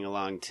playing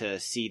along to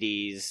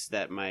CDs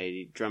that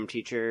my drum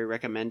teacher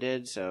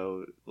recommended.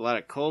 So a lot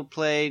of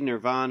Coldplay,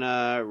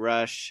 Nirvana,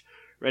 Rush,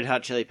 Red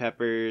Hot Chili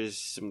Peppers,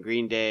 some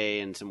Green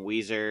Day, and some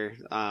Weezer.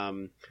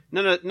 None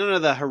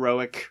of the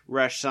heroic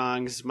Rush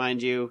songs,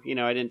 mind you.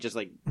 I didn't just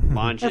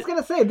launch it. I was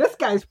gonna say, this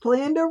guy's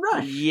playing to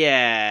Rush.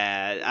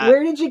 Yeah.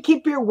 Where did you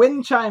keep your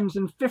wind chimes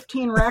and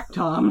 15 rack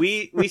toms?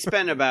 We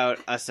spent about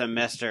a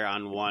semester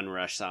on one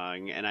Rush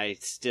song, and I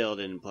still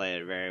didn't play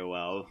it very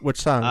well.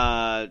 Which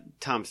song?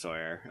 Tom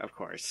Sawyer, of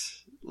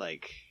course.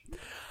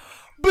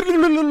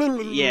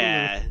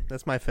 Yeah,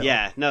 that's my film.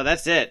 Yeah, no,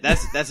 that's it.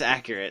 That's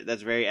accurate.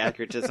 That's very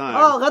accurate to the song.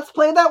 Oh, let's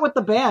play that with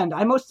the band.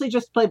 I mostly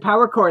just play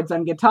power chords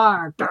on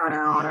guitar.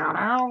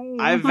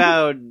 I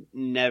vowed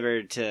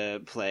never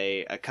to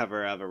play a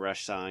cover of a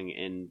Rush song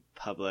in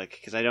public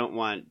because I don't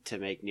want to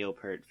make Neil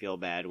Peart feel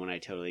bad when I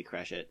totally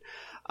crush it.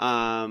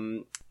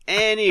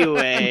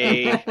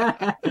 Anyway,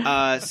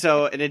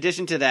 so in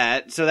addition to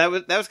that, so that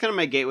was kind of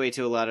my gateway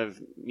to a lot of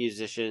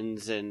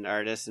musicians and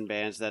artists and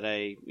bands that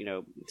I,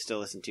 still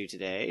listen to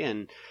today.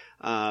 And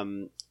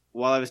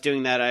while I was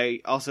doing that,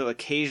 I also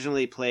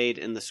occasionally played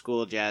in the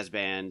school jazz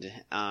band,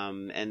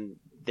 and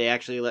they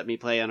actually let me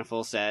play on a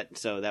full set,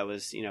 so that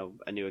was,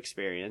 a new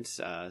experience.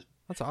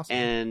 That's awesome.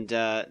 And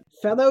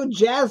Fellow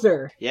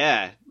jazzer.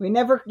 yeah, You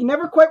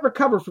never quite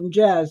recover from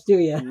jazz, do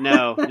you?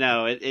 no,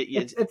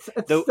 It's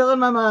the- still in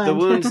my mind. the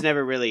wounds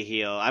never really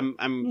heal. I'm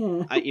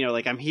Yeah.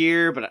 like I'm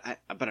here, but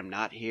I'm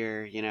not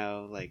here.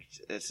 Like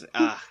it's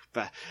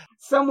but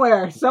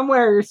Somewhere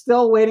you're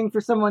still waiting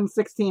for someone's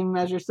 16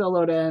 measure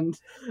solo to end.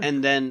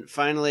 and then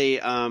finally,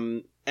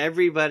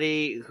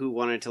 everybody who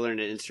wanted to learn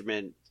an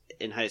instrument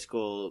in high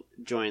school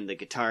joined the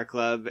guitar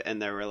club,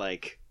 and there were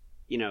like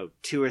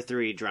 2 or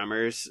 3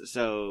 drummers.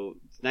 So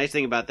the nice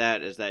thing about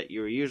that is that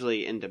you were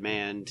usually in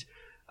demand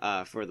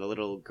for the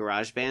little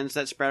garage bands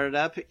that sprouted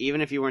up,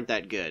 even if you weren't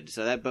that good.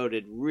 So that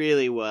boded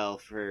really well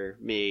for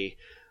me.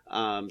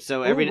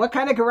 What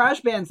kind of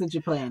garage bands did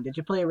you play in? Did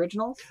you play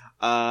originals?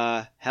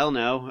 Hell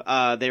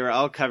no. They were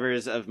all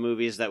covers of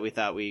movies that we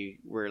thought we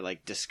were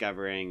like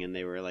discovering, and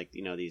they were like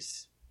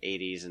these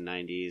 80s and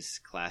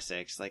 90s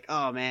classics. Like,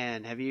 oh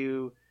man, have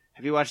you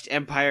watched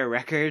Empire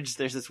Records?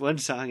 There's this one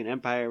song in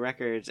Empire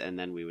Records, and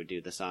then we would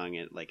do the song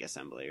at like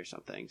Assembly or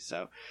something.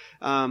 So,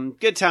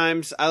 good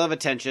times. I love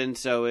attention,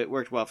 so it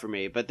worked well for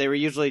me. But they were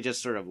usually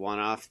just sort of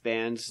one-off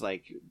bands.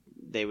 Like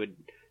they would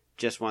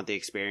just want the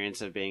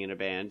experience of being in a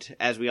band,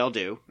 as we all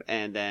do.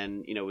 And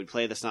then we'd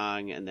play the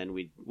song, and then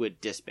we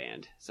would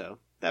disband. So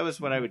that was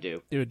what I would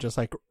do. You would just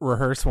like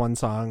rehearse one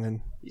song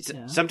and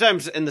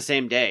Sometimes in the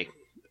same day.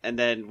 And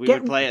then we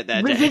would play it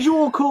that day.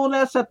 Residual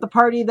coolness at the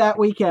party that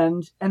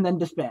weekend, and then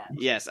disband.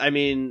 Yes, I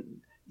mean,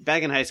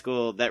 back in high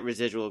school, that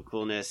residual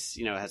coolness,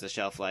 has a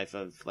shelf life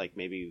of like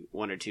maybe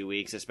 1 or 2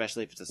 weeks,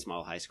 especially if it's a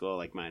small high school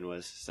like mine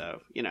was.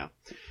 So, you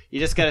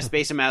just got to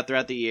space them out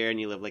throughout the year, and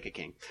you live like a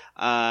king.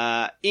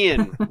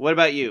 Ian, what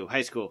about you?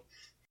 High school?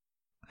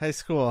 High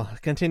school.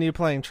 Continue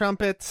playing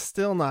trumpet,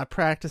 still not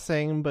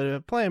practicing,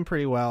 but playing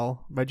pretty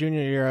well. My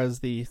junior year, I was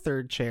the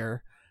 3rd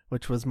chair,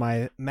 which was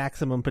my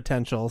maximum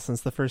potential since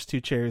the first 2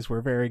 chairs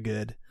were very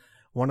good.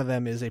 One of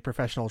them is a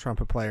professional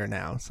trumpet player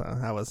now, so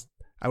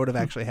I would have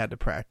actually had to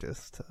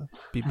practice to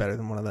be better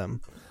than one of them.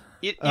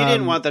 You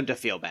didn't want them to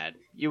feel bad.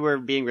 You were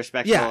being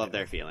respectful of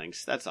their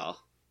feelings. That's all.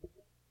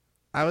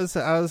 I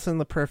was in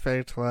the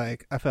perfect,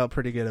 like, I felt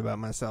pretty good about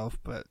myself,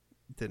 but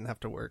didn't have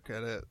to work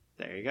at it.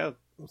 There you go.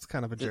 I was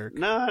kind of a jerk.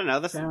 No,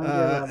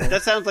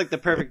 that sounds like the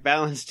perfect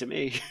balance to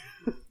me.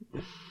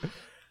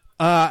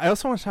 I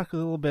also want to talk a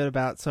little bit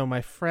about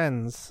my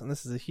friends, and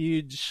this is a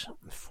huge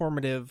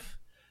formative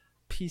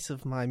piece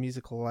of my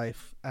musical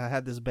life. I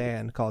had this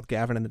band called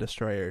Gavin and the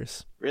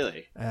Destroyers.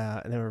 Really?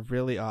 And they were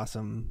really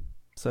awesome.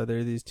 So there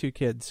are these 2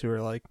 kids who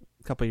are like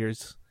a couple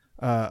years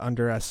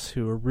under us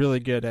who are really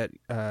good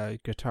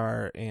at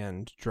guitar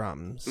and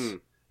drums.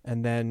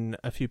 And then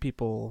a few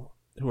people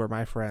who are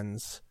my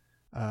friends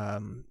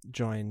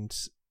joined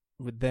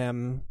with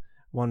them.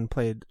 One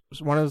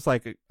was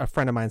like a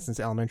friend of mine since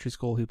elementary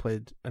school who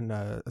played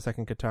a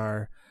second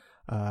guitar,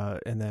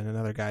 and then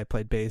another guy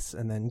played bass,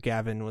 and then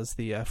Gavin was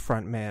the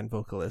front man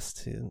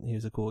vocalist. He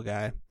was a cool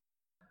guy.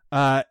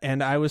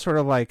 And I was sort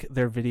of like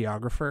their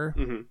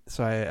videographer,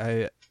 so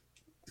I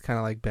kind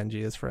of like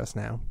Benji is for us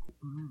now.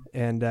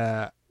 And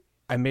I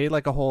made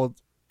like a whole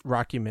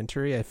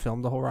rockumentary. I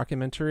filmed the whole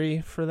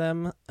rockumentary for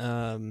them.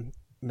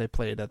 They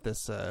played at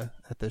this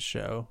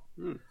show.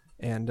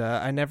 And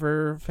I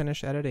never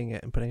finished editing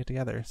it and putting it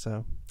together,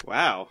 so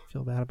wow, I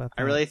feel bad about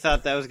that. I really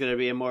thought that was going to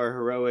be a more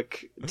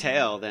heroic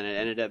tale than it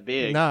ended up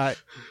being. No,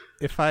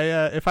 if I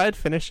had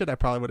finished it, I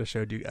probably would have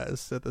showed you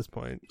guys at this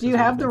point. Do you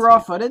have the raw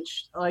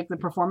footage, like the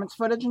performance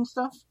footage and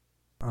stuff?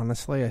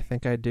 Honestly, I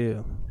think I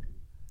do.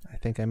 I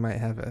think I might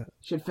have it.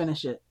 Should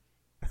finish it.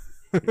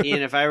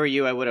 Ian, if I were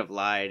you, I would have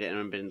lied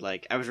and been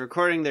like, I was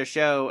recording their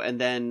show, and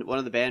then one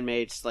of the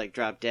bandmates like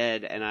dropped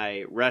dead, and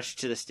I rushed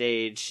to the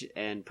stage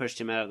and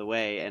pushed him out of the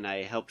way, and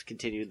I helped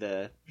continue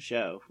the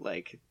show.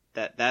 Like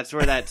that's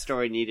where that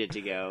story needed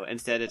to go.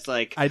 Instead, it's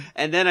like,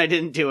 and then I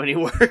didn't do any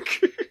work.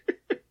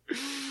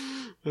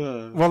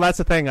 Well, that's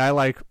the thing.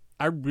 I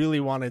really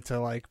wanted to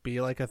like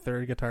be like a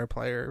 3rd guitar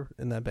player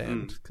in that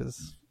band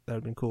because that would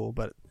have been cool.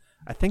 But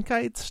I think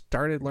I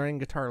started learning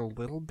guitar a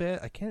little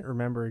bit. I can't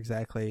remember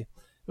exactly.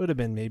 It would have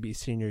been maybe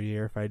senior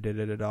year if I did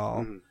it at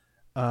all.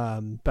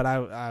 But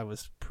I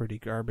was pretty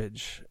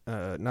garbage.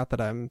 Not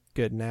that I'm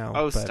good now.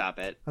 Oh, but stop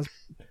it.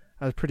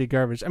 I was pretty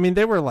garbage. I mean,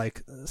 they were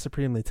like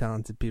supremely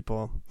talented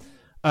people.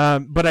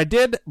 But I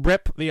did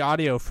rip the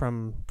audio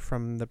from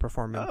the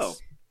performance. Oh.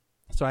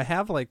 So I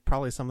have like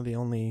probably some of the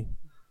only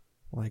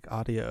like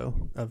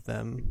audio of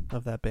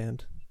that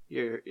band.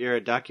 You're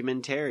a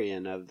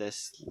documentarian of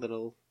this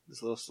little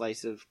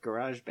slice of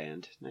garage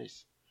band.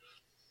 Nice.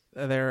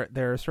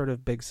 Their sort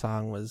of big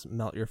song was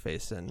 "Melt Your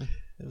Face In."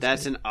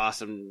 That's an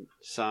awesome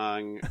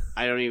song.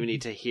 I don't even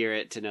need to hear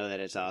it to know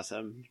that it's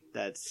awesome.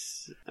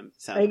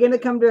 Are you going to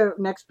come to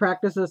next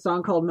practice a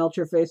song called "Melt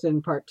Your Face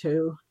In" Part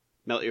 2?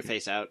 Melt your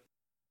face out.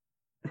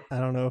 I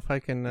don't know if I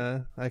can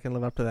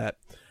live up to that.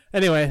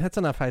 Anyway, that's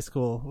enough high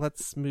school.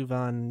 Let's move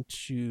on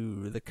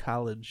to the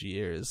college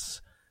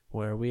years.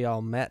 where we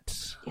all met.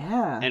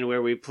 Yeah. And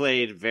where we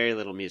played very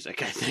little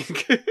music, I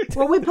think.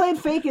 Well, we played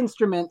fake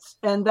instruments,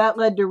 and that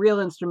led to real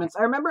instruments.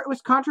 I remember it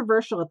was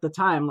controversial at the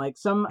time. Like,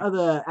 some of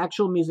the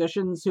actual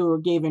musicians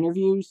who gave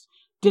interviews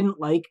didn't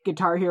like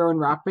Guitar Hero and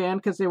Rock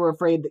Band because they were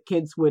afraid that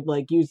kids would,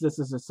 like, use this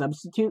as a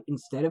substitute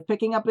instead of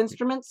picking up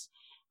instruments.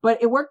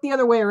 But it worked the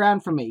other way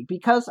around for me.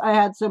 Because I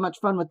had so much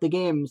fun with the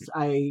games,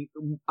 I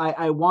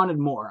wanted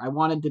more. I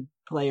wanted to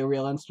play a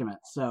real instrument.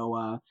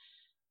 So,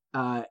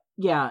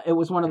 yeah, it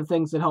was one of the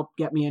things that helped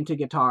get me into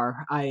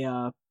guitar.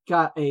 I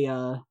got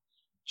a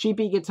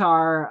cheapy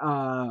guitar,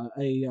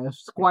 a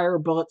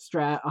Squier Bullet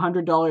Strat,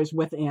 $100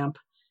 with amp,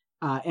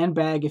 and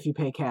bag if you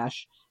pay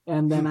cash.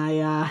 And then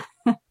I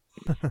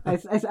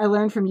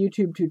learned from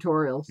YouTube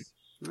tutorials.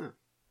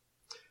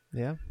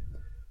 Yeah.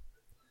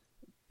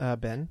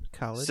 Ben,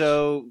 college.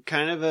 So,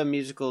 kind of a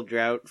musical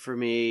drought for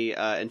me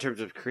in terms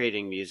of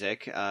creating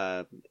music,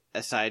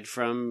 aside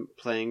from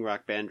playing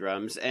Rock Band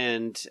drums.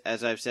 And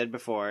as I've said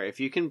before, if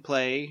you can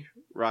play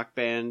Rock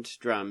Band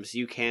drums,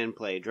 you can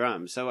play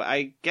drums. So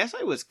I guess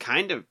I was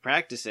kind of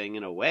practicing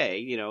in a way,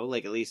 you know,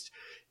 like at least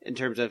in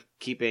terms of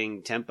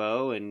keeping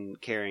tempo and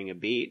carrying a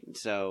beat.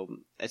 So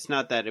it's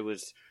not that it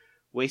was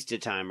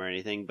wasted time or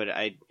anything, but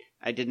I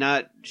did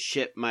not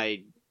ship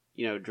my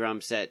drum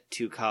set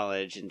to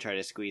college and try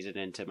to squeeze it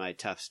into my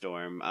Tough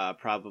Storm,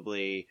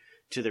 probably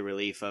to the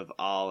relief of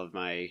all of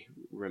my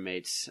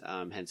roommates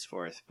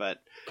henceforth. But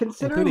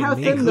considering how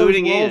thin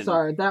those walls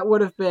are, that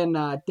would have been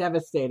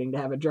devastating to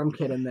have a drum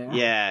kit in there.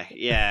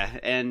 Yeah.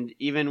 And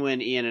even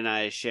when Ian and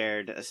I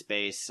shared a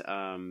space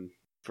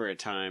for a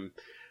time,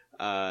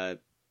 I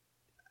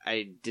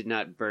did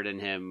not burden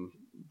him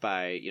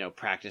by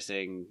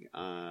practicing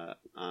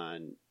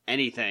on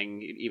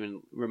anything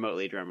even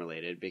remotely drum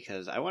related,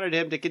 because I wanted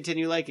him to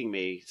continue liking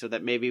me so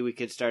that maybe we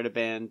could start a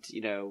band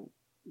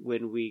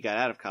when we got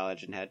out of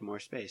college and had more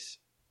space.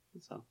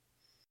 So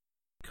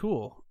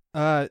cool.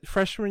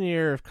 Freshman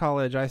year of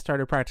college, I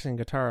started practicing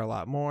guitar a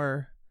lot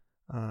more.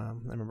 I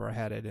remember I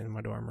had it in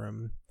my dorm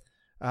room.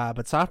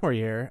 But sophomore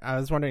year, I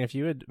was wondering if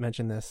you had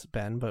mentioned this,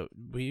 Ben, but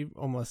we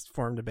almost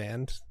formed a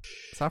band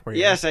sophomore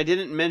year. Yes, I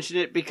didn't mention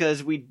it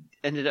because we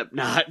ended up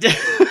not.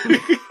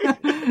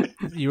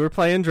 You were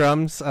playing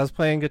drums. I was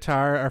playing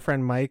guitar. Our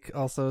friend Mike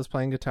also was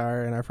playing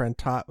guitar, and our friend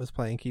Tot was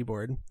playing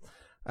keyboard.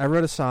 I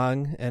wrote a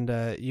song, and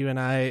you and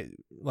I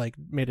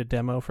made a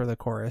demo for the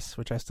chorus,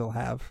 which I still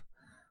have.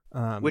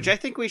 Which I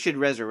think we should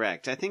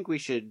resurrect. I think we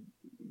should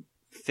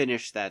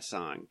finish that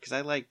song because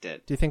I liked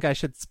it. Do you think I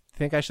should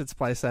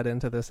splice that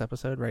into this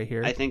episode right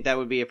here? I think that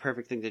would be a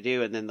perfect thing to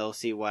do, and then they'll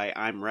see why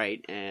I'm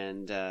right.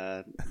 And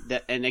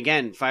and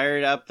again,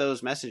 fire up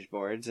those message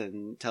boards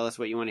and tell us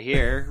what you want to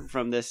hear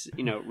from this,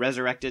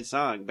 resurrected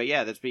song. But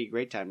yeah, that'd be a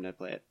great time to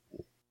play it.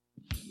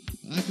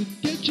 I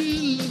could get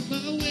you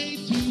my way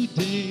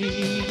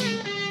today.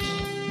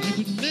 I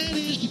could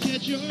manage to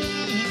catch your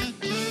eye.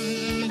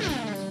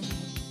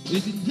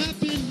 It didn't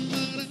happen,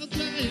 but I'll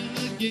try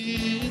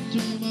again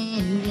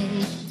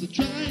tomorrow. So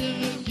try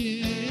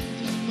again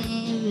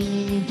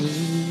tomorrow.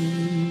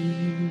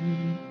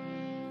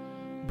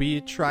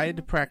 We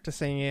tried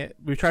practicing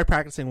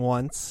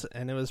once,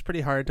 and it was pretty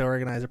hard to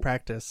organize a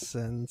practice,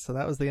 and so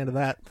that was the end of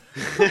that.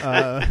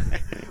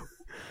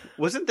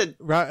 Wasn't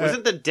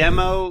the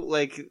demo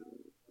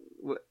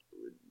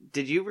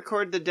did you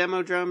record the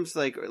demo drums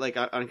like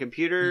on a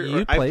computer?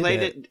 You I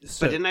played it,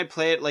 but didn't I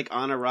play it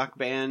on a Rock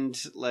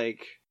Band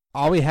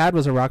All we had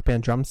was a Rock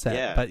Band drum set.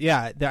 Yeah. But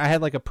yeah, I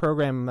had a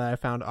program that I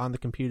found on the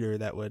computer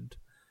that would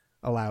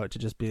allow it to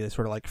just be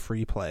sort of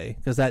free play,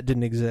 because that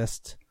didn't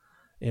exist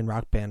in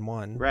Rock Band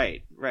 1.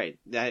 Right.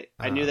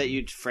 I knew that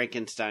you'd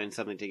Frankenstein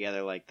something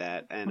together like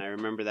that, and I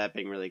remember that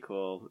being really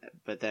cool.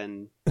 But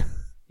then,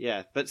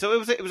 yeah. But so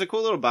it was a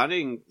cool little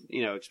bonding,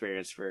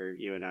 experience for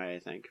you and I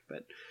think.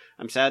 But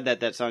I'm sad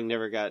that song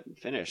never got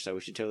finished, so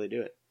we should totally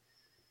do it.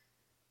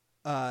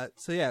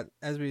 So yeah,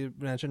 as we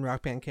mentioned,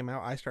 Rock Band came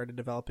out. I started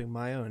developing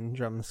my own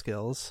drum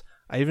skills.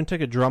 I even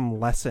took a drum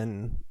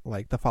lesson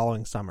the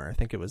following summer. I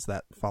think it was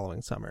that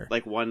following summer.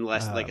 One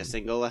lesson, a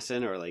single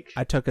lesson, or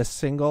I took a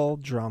single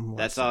drum lesson.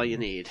 That's all you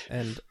need.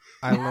 And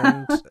I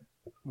learned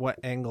what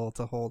angle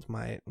to hold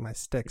my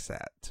sticks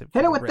at.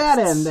 Hit it with that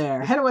end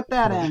there. Hit it with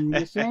that end,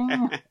 you see?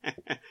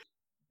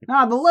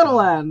 No, the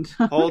little end.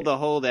 Hold the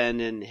hold end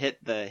and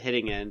hit the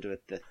hitting end with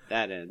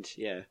that end.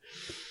 Yeah.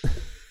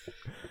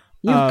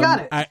 You've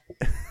got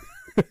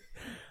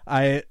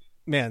it.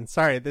 Man,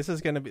 sorry. This is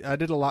going to be... I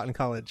did a lot in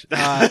college.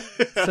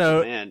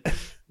 So, man,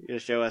 you're going to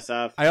show us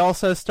off. I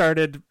also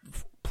started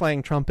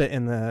playing trumpet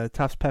in the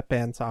Tufts Pep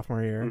Band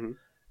sophomore year.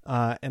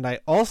 Mm-hmm. And I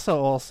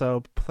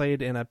also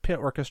played in a pit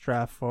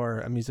orchestra for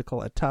a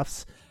musical at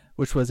Tufts,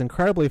 which was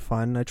incredibly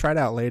fun. I tried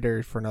out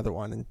later for another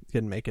one and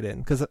didn't make it in.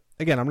 Because,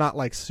 again, I'm not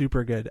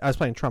super good. I was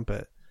playing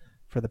trumpet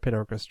for the pit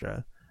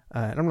orchestra.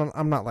 And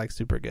I'm not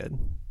super good.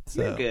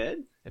 So you're good.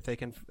 If they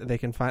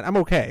can find... I'm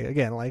okay.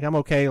 Again, I'm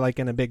okay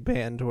in a big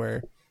band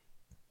where...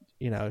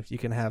 you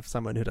can have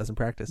someone who doesn't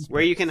practice.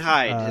 Where you can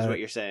hide is what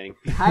you're saying.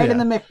 Hide in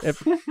the mix.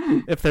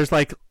 If there's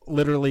like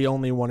literally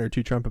only one or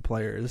two trumpet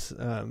players,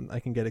 I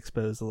can get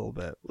exposed a little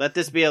bit. Let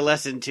this be a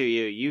lesson to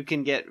you. You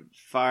can get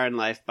far in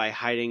life by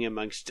hiding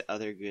amongst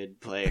other good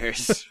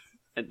players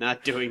and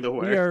not doing the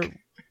work.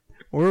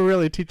 We're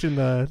really teaching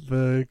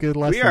the good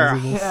lessons. We are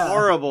in this.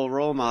 horrible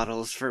role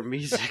models for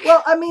music.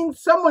 Well, I mean,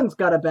 someone's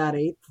got a bad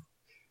eighth.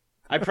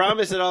 I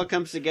promise it all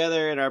comes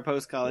together in our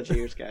post-college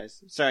years,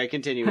 guys. Sorry,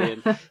 continue,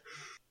 Ian.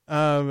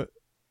 Well,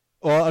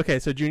 okay,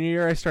 so junior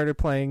year I started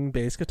playing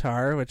bass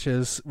guitar, which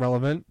is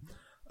relevant.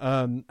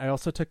 I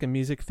also took a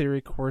music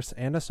theory course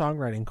and a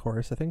songwriting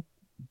course, I think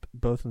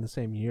both in the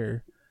same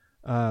year.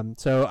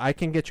 So I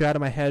Can Get You Out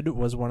of My Head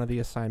was one of the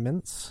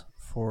assignments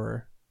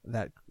for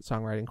that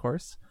songwriting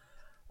course,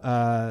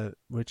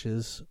 which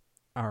is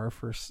our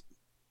first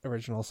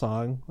original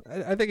song.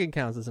 I think it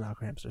counts as an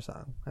Aqua Hamster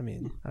song. I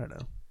mean, I don't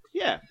know.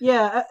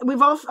 Yeah,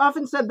 we've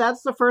often said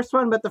that's the first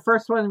one, but the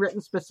first one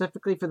written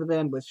specifically for the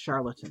band was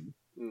Charlatan.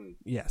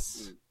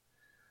 Yes.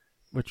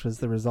 Which was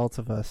the result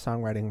of a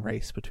songwriting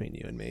race between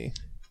you and me.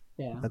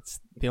 Yeah. That's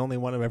the only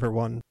one I've ever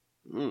won.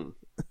 Mm.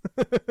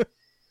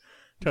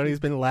 Tony's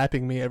been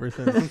lapping me ever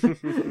since.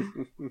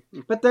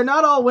 But they're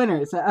not all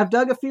winners. I've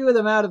dug a few of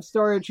them out of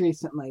storage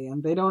recently,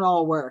 and they don't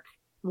all work.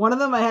 One of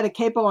them I had a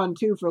capo on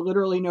too for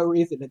literally no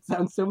reason. It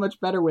sounds so much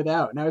better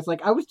without. And I was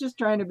like, I was just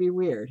trying to be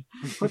weird.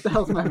 What the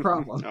hell's my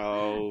problem?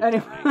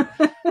 Anyway.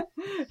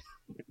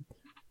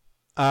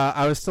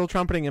 I was still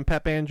trumpeting in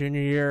pep band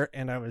junior year,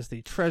 and I was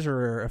the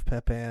treasurer of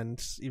pep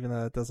band, even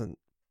though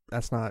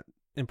that's not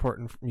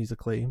important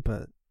musically,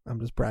 but I'm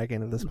just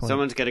bragging at this point.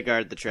 Someone's got to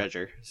guard the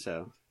treasure,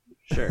 so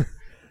sure.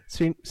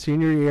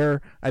 Senior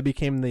year, I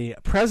became the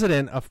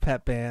president of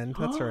pep band.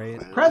 That's right.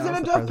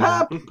 President of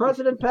pep!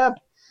 President pep!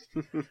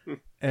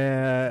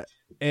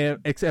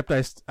 Except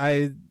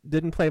I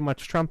didn't play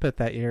much trumpet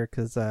that year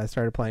because I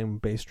started playing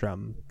bass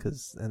drum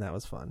and that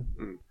was fun.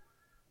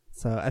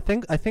 So I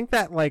think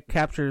that like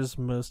captures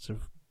most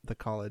of the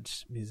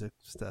college music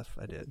stuff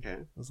I did.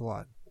 Okay. It was a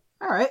lot.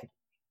 All right.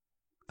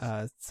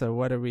 So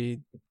what are we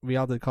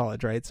all did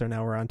college, right? So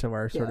now we're on to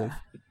our sort of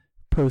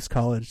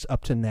post-college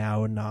up to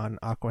now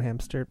non-Aqua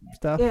Hamster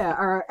stuff. Yeah,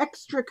 our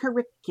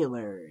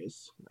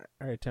extracurriculars.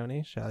 All right,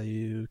 Tony, shall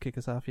you kick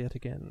us off yet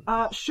again?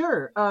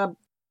 Sure.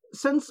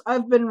 Since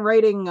I've been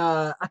writing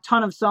a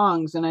ton of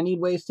songs and I need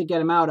ways to get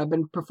them out, I've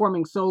been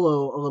performing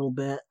solo a little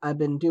bit. I've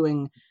been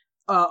doing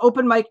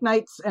open mic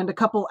nights and a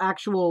couple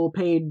actual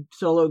paid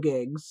solo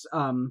gigs.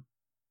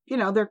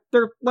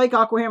 They're like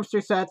Aqua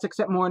Hamster sets,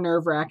 except more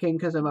nerve-wracking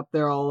because I'm up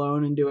there all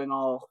alone and doing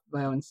all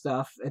my own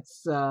stuff.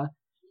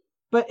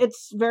 But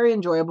it's very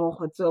enjoyable.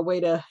 It's a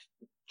way to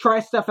try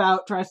stuff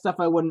out, try stuff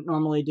I wouldn't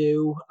normally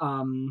do,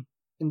 and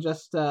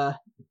just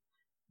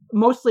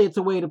mostly it's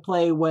a way to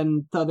play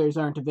when the others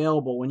aren't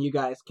available, when you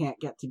guys can't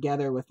get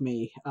together with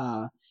me.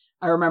 I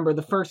remember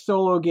the first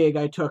solo gig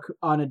I took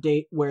on a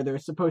date where there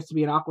was supposed to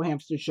be an Aqua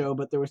Hamster show,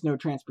 but there was no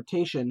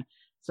transportation.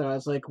 So I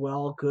was like,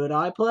 well, could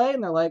I play?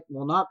 And they're like,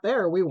 well, not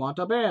there. We want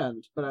a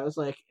band. But I was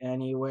like,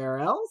 anywhere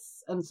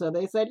else? And so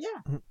they said,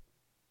 yeah.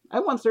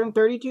 I once earned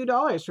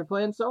 $32 for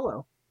playing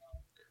solo.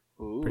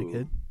 Ooh. Pretty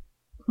good.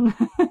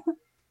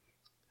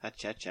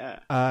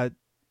 Ha-cha-cha.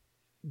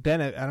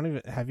 Ben, I don't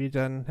even have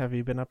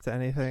you been up to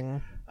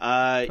anything?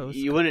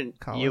 You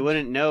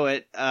wouldn't know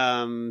it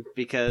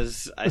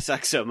because I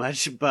suck so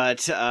much,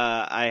 but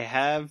I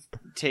have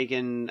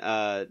taken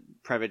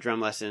private drum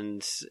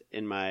lessons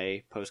in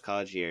my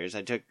post-college years.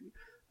 I took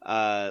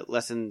private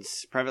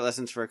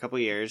lessons for a couple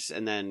years,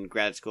 and then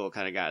grad school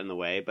kind of got in the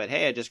way. But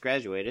hey, I just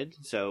graduated,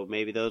 so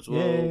maybe those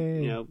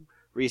will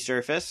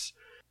resurface.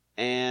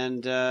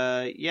 And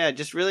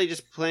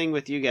just playing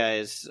with you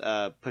guys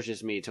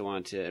pushes me to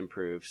want to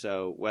improve.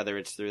 So whether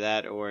it's through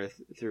that or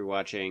through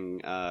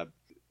watching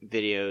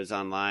videos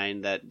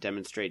online that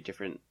demonstrate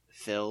different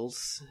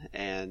fills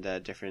and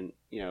different,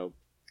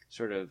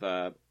 sort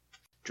of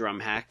drum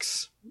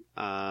hacks,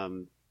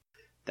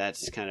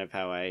 that's kind of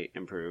how I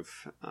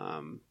improve.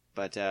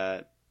 But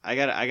I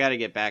gotta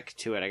get back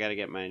to it. I gotta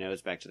get my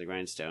nose back to the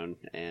grindstone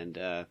and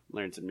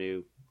learn some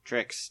new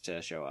tricks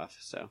to show off.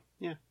 So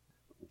yeah.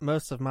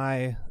 Most of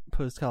my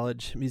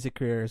post-college music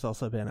career has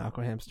also been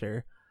Aqua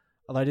Hamster.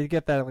 Although I did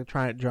get that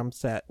electronic drum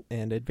set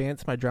and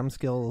advanced my drum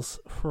skills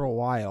for a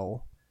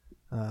while.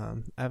 I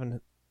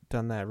haven't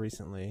done that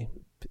recently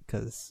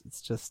because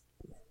it's just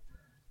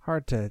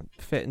hard to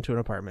fit into an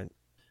apartment.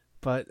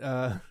 But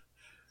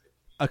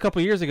a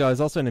couple years ago, I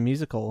was also in a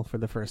musical for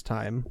the first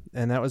time,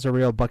 and that was a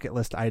real bucket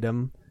list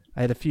item.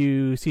 I had a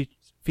few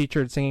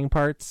featured singing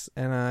parts,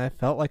 and I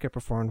felt like I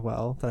performed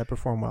well. Did I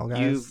perform well, guys?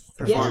 You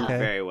performed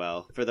very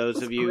well. For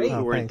those of you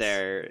who weren't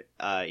there,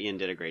 Ian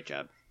did a great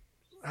job.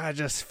 I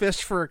just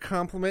fished for a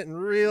compliment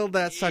and reeled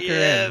that sucker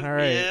in. All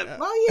right. Yep.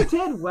 Well, you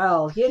did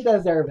well. You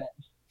deserve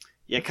it.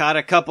 You caught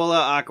a couple of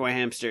Aqua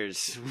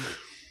Hamsters.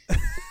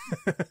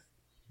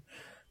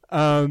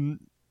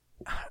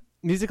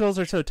 Musicals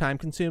are so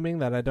time-consuming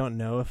that I don't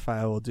know if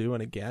I will do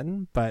one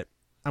again, but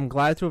I'm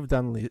glad to have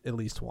done at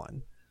least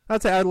one.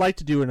 I'd say I'd like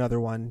to do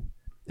another one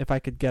if I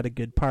could get a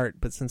good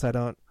part, but since I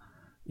don't,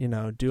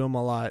 do them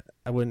a lot,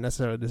 I wouldn't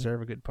necessarily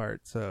deserve a good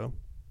part. So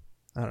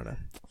I don't know.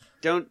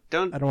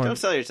 Don't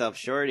sell yourself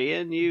short,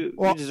 Ian. You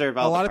deserve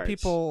all the parts. A lot of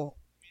people.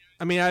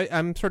 I mean,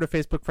 I'm sort of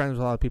Facebook friends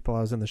with a lot of people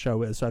I was in the show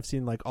with, so I've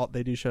seen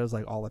they do shows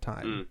like all the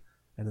time,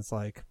 and it's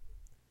like,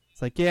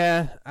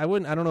 yeah, I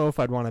don't know if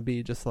I'd want to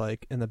be just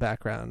like in the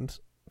background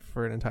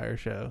for an entire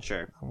show.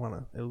 Sure, I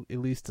want to at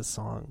least a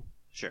song.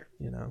 Sure,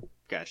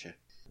 Gotcha.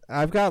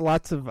 I've got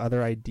lots of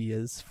other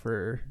ideas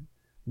for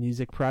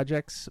music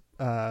projects,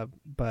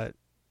 but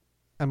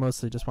I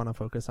mostly just want to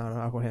focus on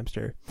Aqua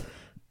Hamster.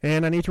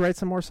 And I need to write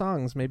some more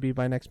songs. Maybe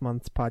by next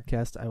month's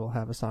podcast, I will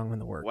have a song in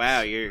the works.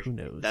 Wow, who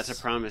knows? That's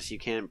a promise you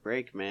can't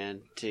break,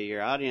 man. To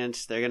your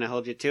audience, they're gonna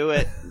hold you to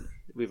it.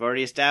 We've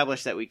already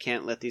established that we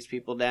can't let these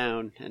people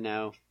down, and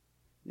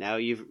now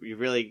you've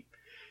really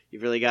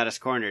got us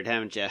cornered,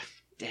 haven't you?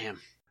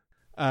 Damn.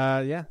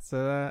 Yeah.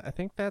 So I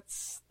think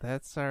that's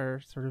our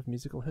sort of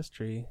musical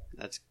history.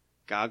 That's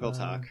goggle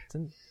talk.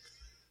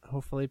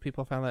 Hopefully,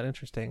 people found that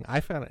interesting. I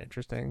found it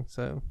interesting.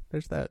 So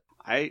there's that.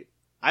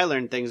 I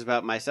learned things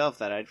about myself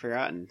that I'd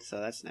forgotten,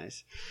 so that's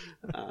nice.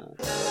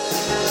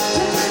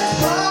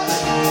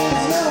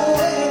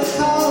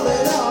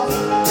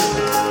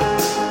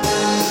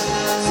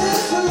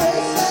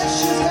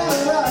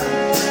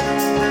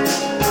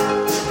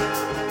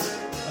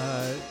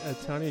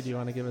 Tony, do you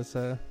want to give us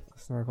a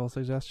snorkel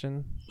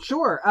suggestion?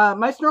 Sure.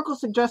 My snorkel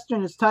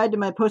suggestion is tied to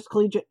my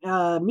post-collegiate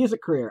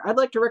music career. I'd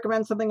like to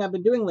recommend something I've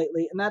been doing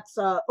lately, and that's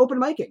open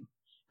micing.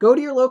 Go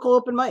to your local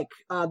open mic.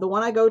 The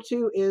one I go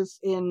to is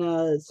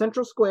in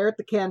Central Square at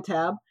the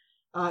Cantab.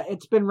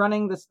 It's been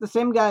running the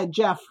same guy,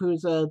 Jeff,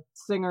 who's a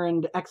singer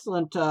and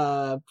excellent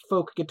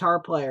folk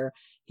guitar player.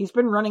 He's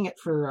been running it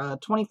for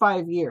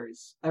 25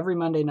 years, every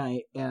Monday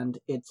night, and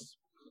it's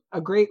a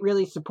great,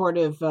 really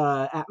supportive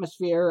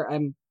atmosphere.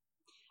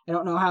 I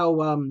don't know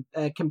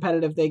how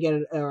competitive they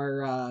get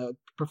or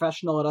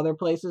professional at other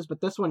places, but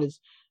this one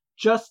is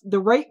just the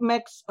right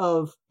mix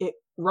of it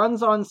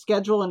runs on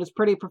schedule and is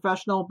pretty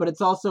professional, but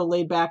it's also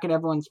laid back and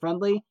everyone's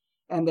friendly.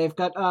 And they've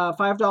got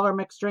 $5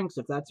 mixed drinks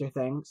if that's your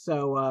thing.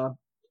 So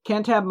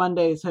Cantab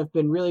Mondays have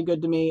been really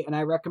good to me, and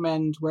I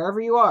recommend wherever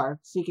you are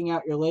seeking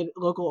out your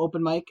local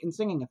open mic and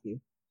singing a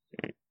few.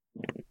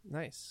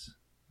 Nice.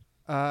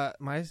 I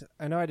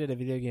know I did a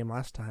video game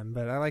last time,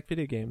 but I like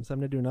video games. I'm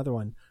gonna do another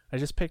one. I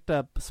just picked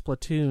up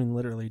Splatoon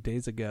literally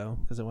days ago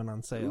because it went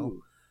on sale.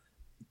 Ooh.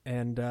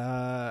 And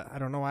I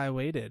don't know why I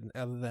waited,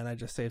 other than I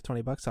just saved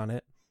 $20 on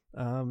it.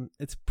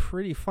 It's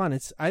pretty fun.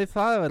 I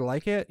thought I would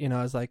like it.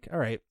 I was like, all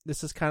right,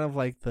 this is kind of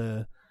like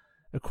the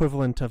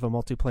equivalent of a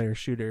multiplayer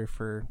shooter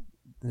for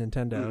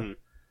Nintendo.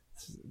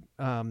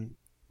 Mm-hmm.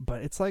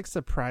 But it's like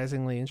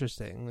surprisingly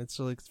interesting. It's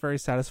very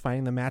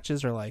satisfying. The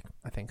matches are like,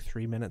 I think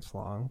 3 minutes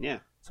long. Yeah.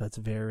 So it's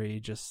very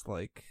just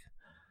like,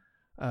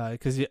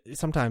 because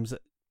sometimes,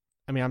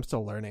 I mean, I'm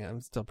still learning. I'm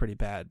still pretty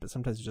bad, but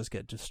sometimes you just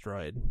get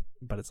destroyed.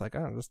 But it's like,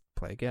 oh, just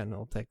play again.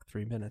 It'll take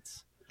 3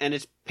 minutes. And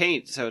it's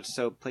paint, so it's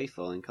so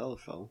playful and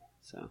colorful.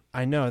 So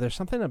I know there's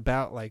something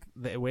about like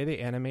the way they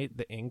animate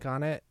the ink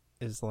on it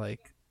is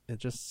like it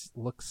just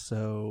looks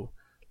so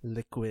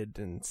liquid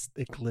and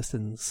it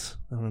glistens.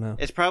 I don't know.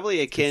 It's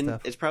probably akin.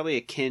 It's probably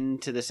akin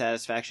to the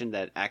satisfaction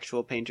that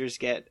actual painters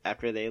get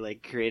after they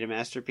like create a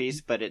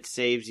masterpiece, but it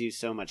saves you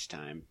so much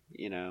time.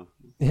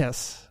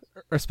 Yes.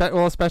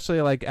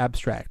 Especially like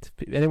abstract.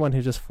 Anyone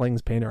who just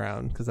flings paint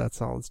around, because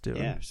that's all it's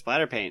doing. Yeah,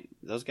 splatter paint.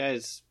 Those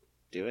guys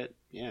do it.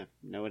 Yeah,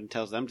 no one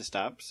tells them to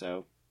stop.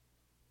 So,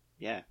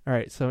 yeah. All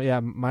right. So yeah,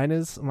 mine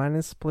is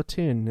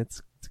Splatoon.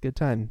 It's a good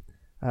time.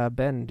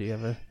 Ben, do you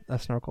have a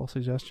snorkel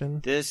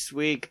suggestion? This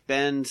week,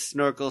 Ben's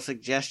snorkel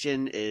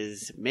suggestion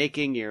is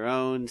making your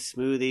own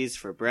smoothies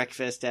for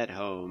breakfast at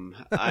home.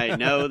 I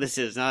know this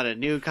is not a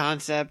new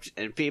concept,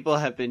 and people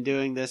have been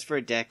doing this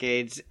for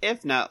decades,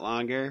 if not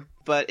longer,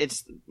 but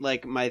it's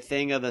like my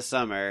thing of the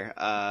summer.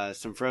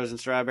 Some frozen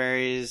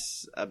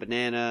strawberries, a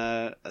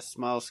banana, a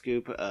small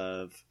scoop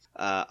of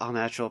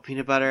all-natural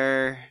peanut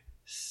butter,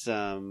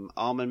 some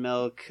almond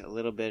milk, a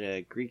little bit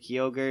of Greek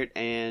yogurt,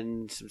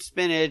 and some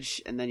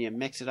spinach, and then you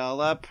mix it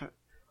all up.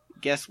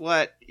 Guess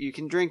what? You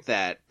can drink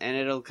that, and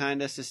it'll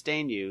kind of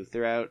sustain you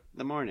throughout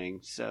the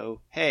morning.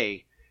 So,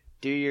 hey,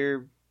 do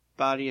your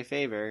body a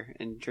favor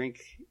and drink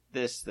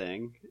this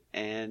thing,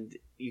 and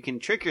you can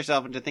trick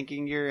yourself into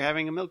thinking you're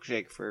having a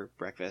milkshake for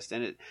breakfast,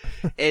 and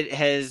it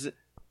has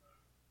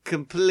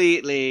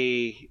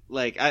completely,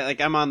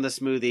 I'm on the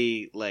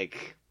smoothie,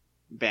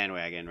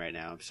 bandwagon right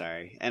now. I'm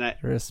sorry, and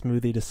you're a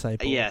smoothie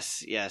disciple.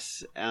 Yes,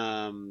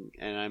 and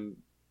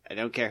I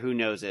don't care who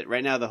knows it.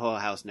 Right now, the whole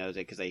house knows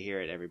it because I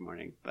hear it every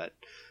morning. But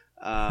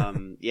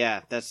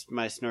yeah, that's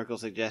my snorkel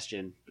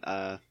suggestion.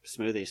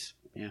 Smoothies.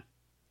 Yeah,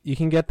 you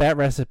can get that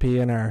recipe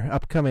in our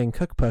upcoming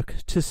cookbook,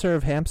 To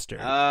Serve Hamster.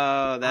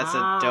 Oh, that's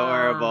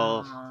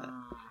adorable.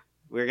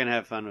 We're gonna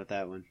have fun with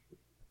that one.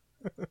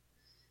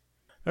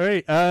 All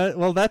right.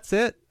 Well, that's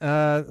it.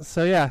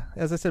 So yeah,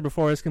 as I said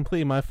before, it's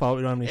completely my fault.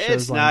 We don't have any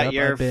shows lined up. It's not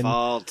your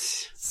fault.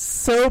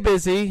 So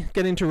busy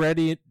getting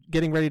ready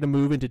to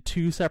move into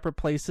 2 separate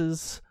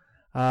places.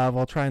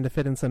 while trying to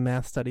fit in some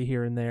math study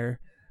here and there.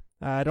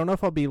 I don't know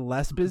if I'll be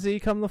less busy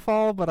come the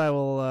fall, but I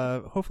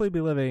will hopefully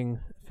be living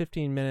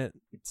 15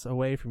 minutes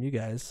away from you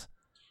guys.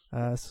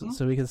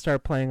 So we can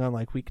start playing on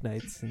like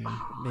weeknights and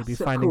maybe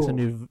finding some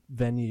new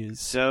venues.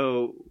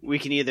 So we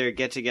can either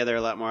get together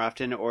a lot more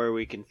often, or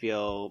we can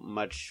feel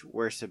much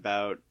worse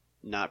about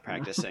not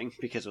practicing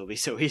because it'll be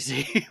so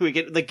easy.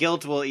 The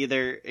guilt will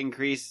either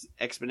increase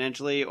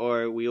exponentially,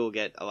 or we will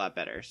get a lot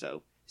better.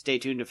 So stay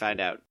tuned to find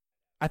out.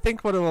 I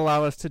think what it'll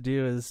allow us to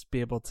do is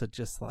be able to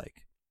just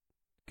like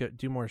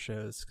do more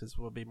shows because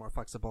we'll be more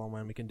flexible on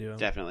when we can do them.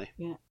 Definitely.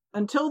 Yeah.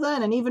 Until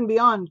then, and even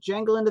beyond,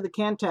 jangle into the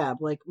Cantab.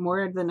 Like,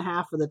 more than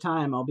half of the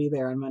time I'll be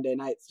there on Monday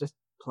nights, just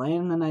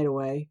playing the night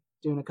away,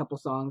 doing a couple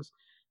songs.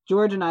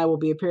 George and I will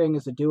be appearing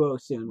as a duo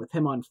soon with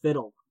him on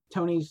fiddle.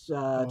 Tony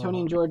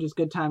and George's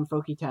Good Time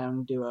Folky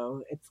Town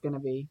duo. It's gonna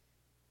be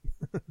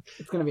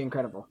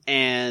incredible.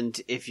 And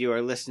if you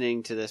are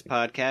listening to this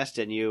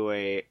podcast and you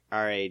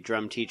are a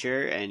drum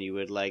teacher and you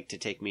would like to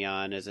take me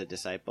on as a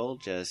disciple,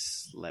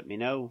 just let me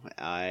know.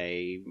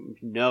 I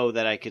know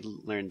that I could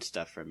learn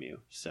stuff from you,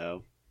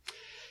 so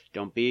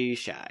don't be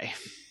shy.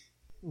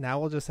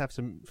 Now we'll just have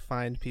to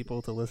find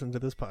people to listen to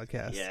this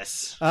podcast.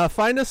 Yes.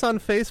 Find us on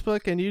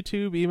Facebook and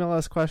YouTube. Email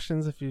us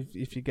questions if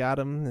you got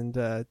them,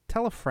 and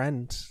tell a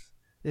friend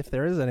if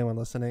there is anyone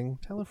listening.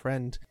 Tell a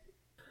friend.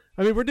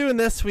 I mean, we're doing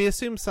this. We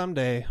assume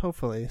someday,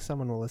 hopefully,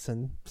 someone will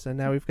listen. So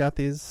now we've got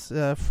these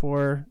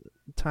for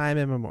time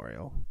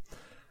immemorial.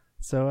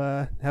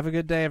 So have a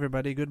good day,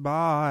 everybody.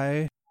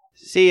 Goodbye.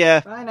 See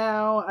ya. Bye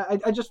now.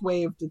 I just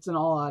waved. It's an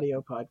all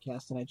audio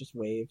podcast, and I just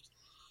waved.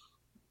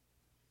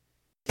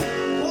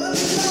 Look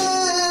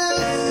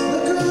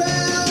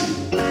around,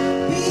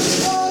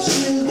 before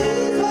she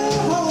leave her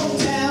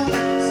hometown.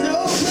 There's no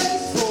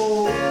place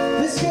for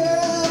this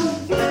girl.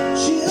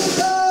 She'll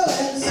go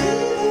and see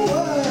the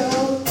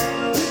world.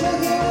 People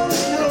here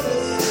won't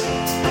notice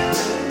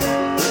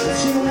that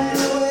she ran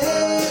away.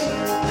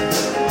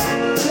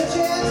 The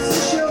chance to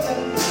show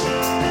them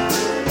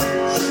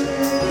she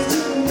lives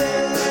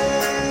today.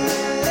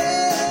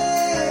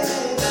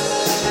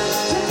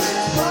 Taking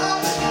a spot,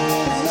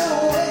 there's no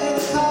way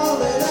to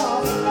call it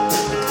off.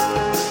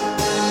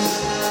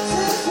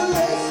 Since the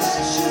race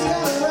that she's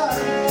gotta run,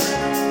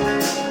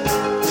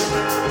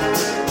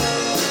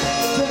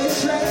 take a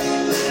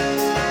train, take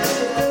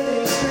a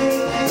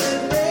street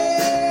and rain.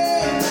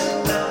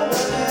 No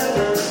one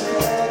ever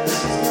said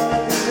this is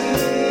gonna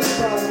be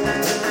fun.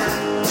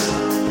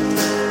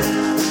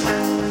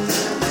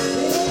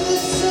 In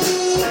the city,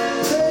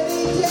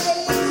 30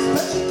 days,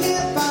 but you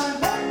can't find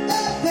what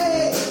that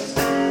pays.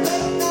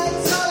 Late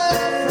nights on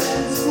her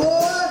friend's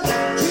floor,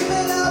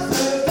 dreaming of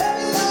her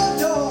very own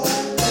door.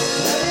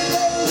 Every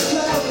day is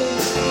cloudy,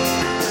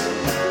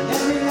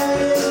 every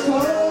night is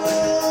cold.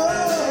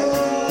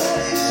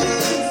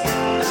 She's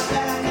not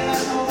back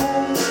at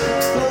home,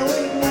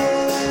 going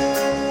north.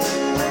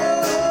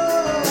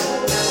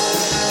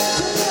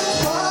 Took a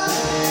spot,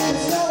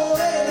 there's no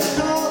way to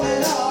call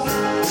it off.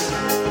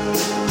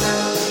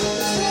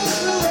 Since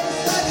the race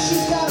that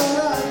she's gotta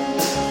run.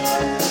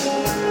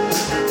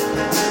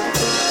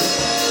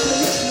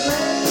 It's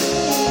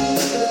raining,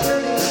 the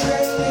dirty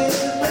rain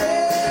is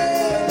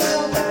rain.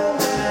 Well, no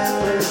one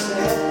ever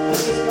said it's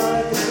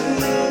gonna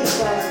be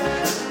fun.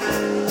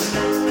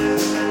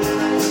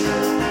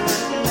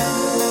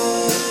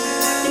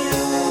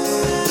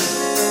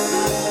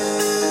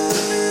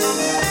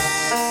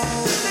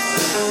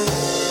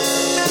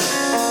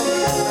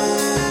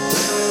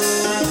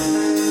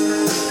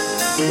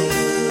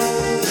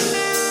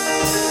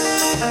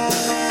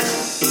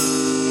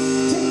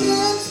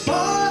 Taking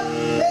spot,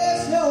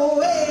 there's no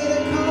way to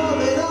call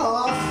it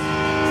off.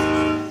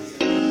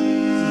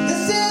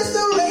 This is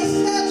the race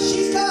that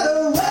she's gotta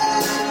run.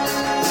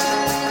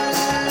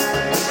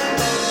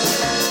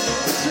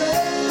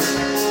 Train,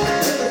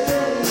 the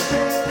dirty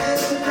train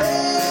is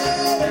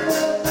rain.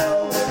 Well, no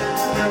one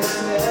ever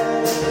said it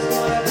was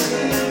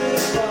gonna be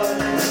fun.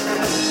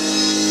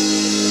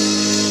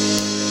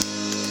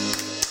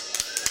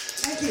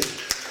 Thank you.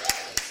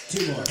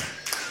 Two more.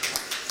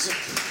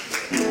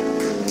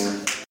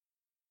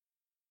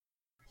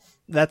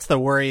 That's the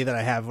worry that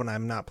I have when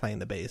I'm not playing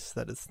the bass,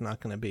 that it's not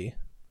going to be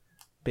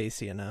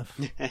bassy enough.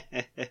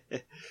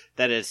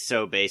 That is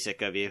so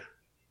basic of you.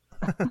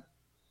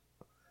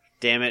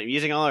 Damn it, I'm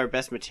using all our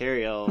best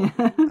material.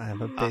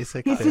 I'm a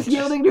basic He's just bitch.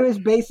 yielding to his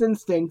base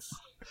instincts.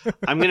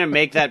 I'm going to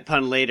make that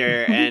pun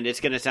later, and it's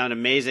going to sound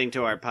amazing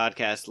to our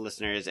podcast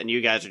listeners, and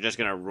you guys are just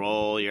going to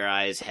roll your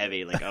eyes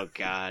heavy, like, oh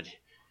god.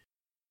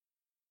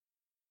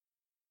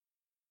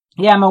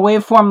 Yeah, my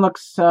waveform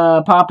looks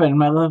poppin'.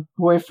 My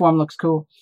waveform looks cool.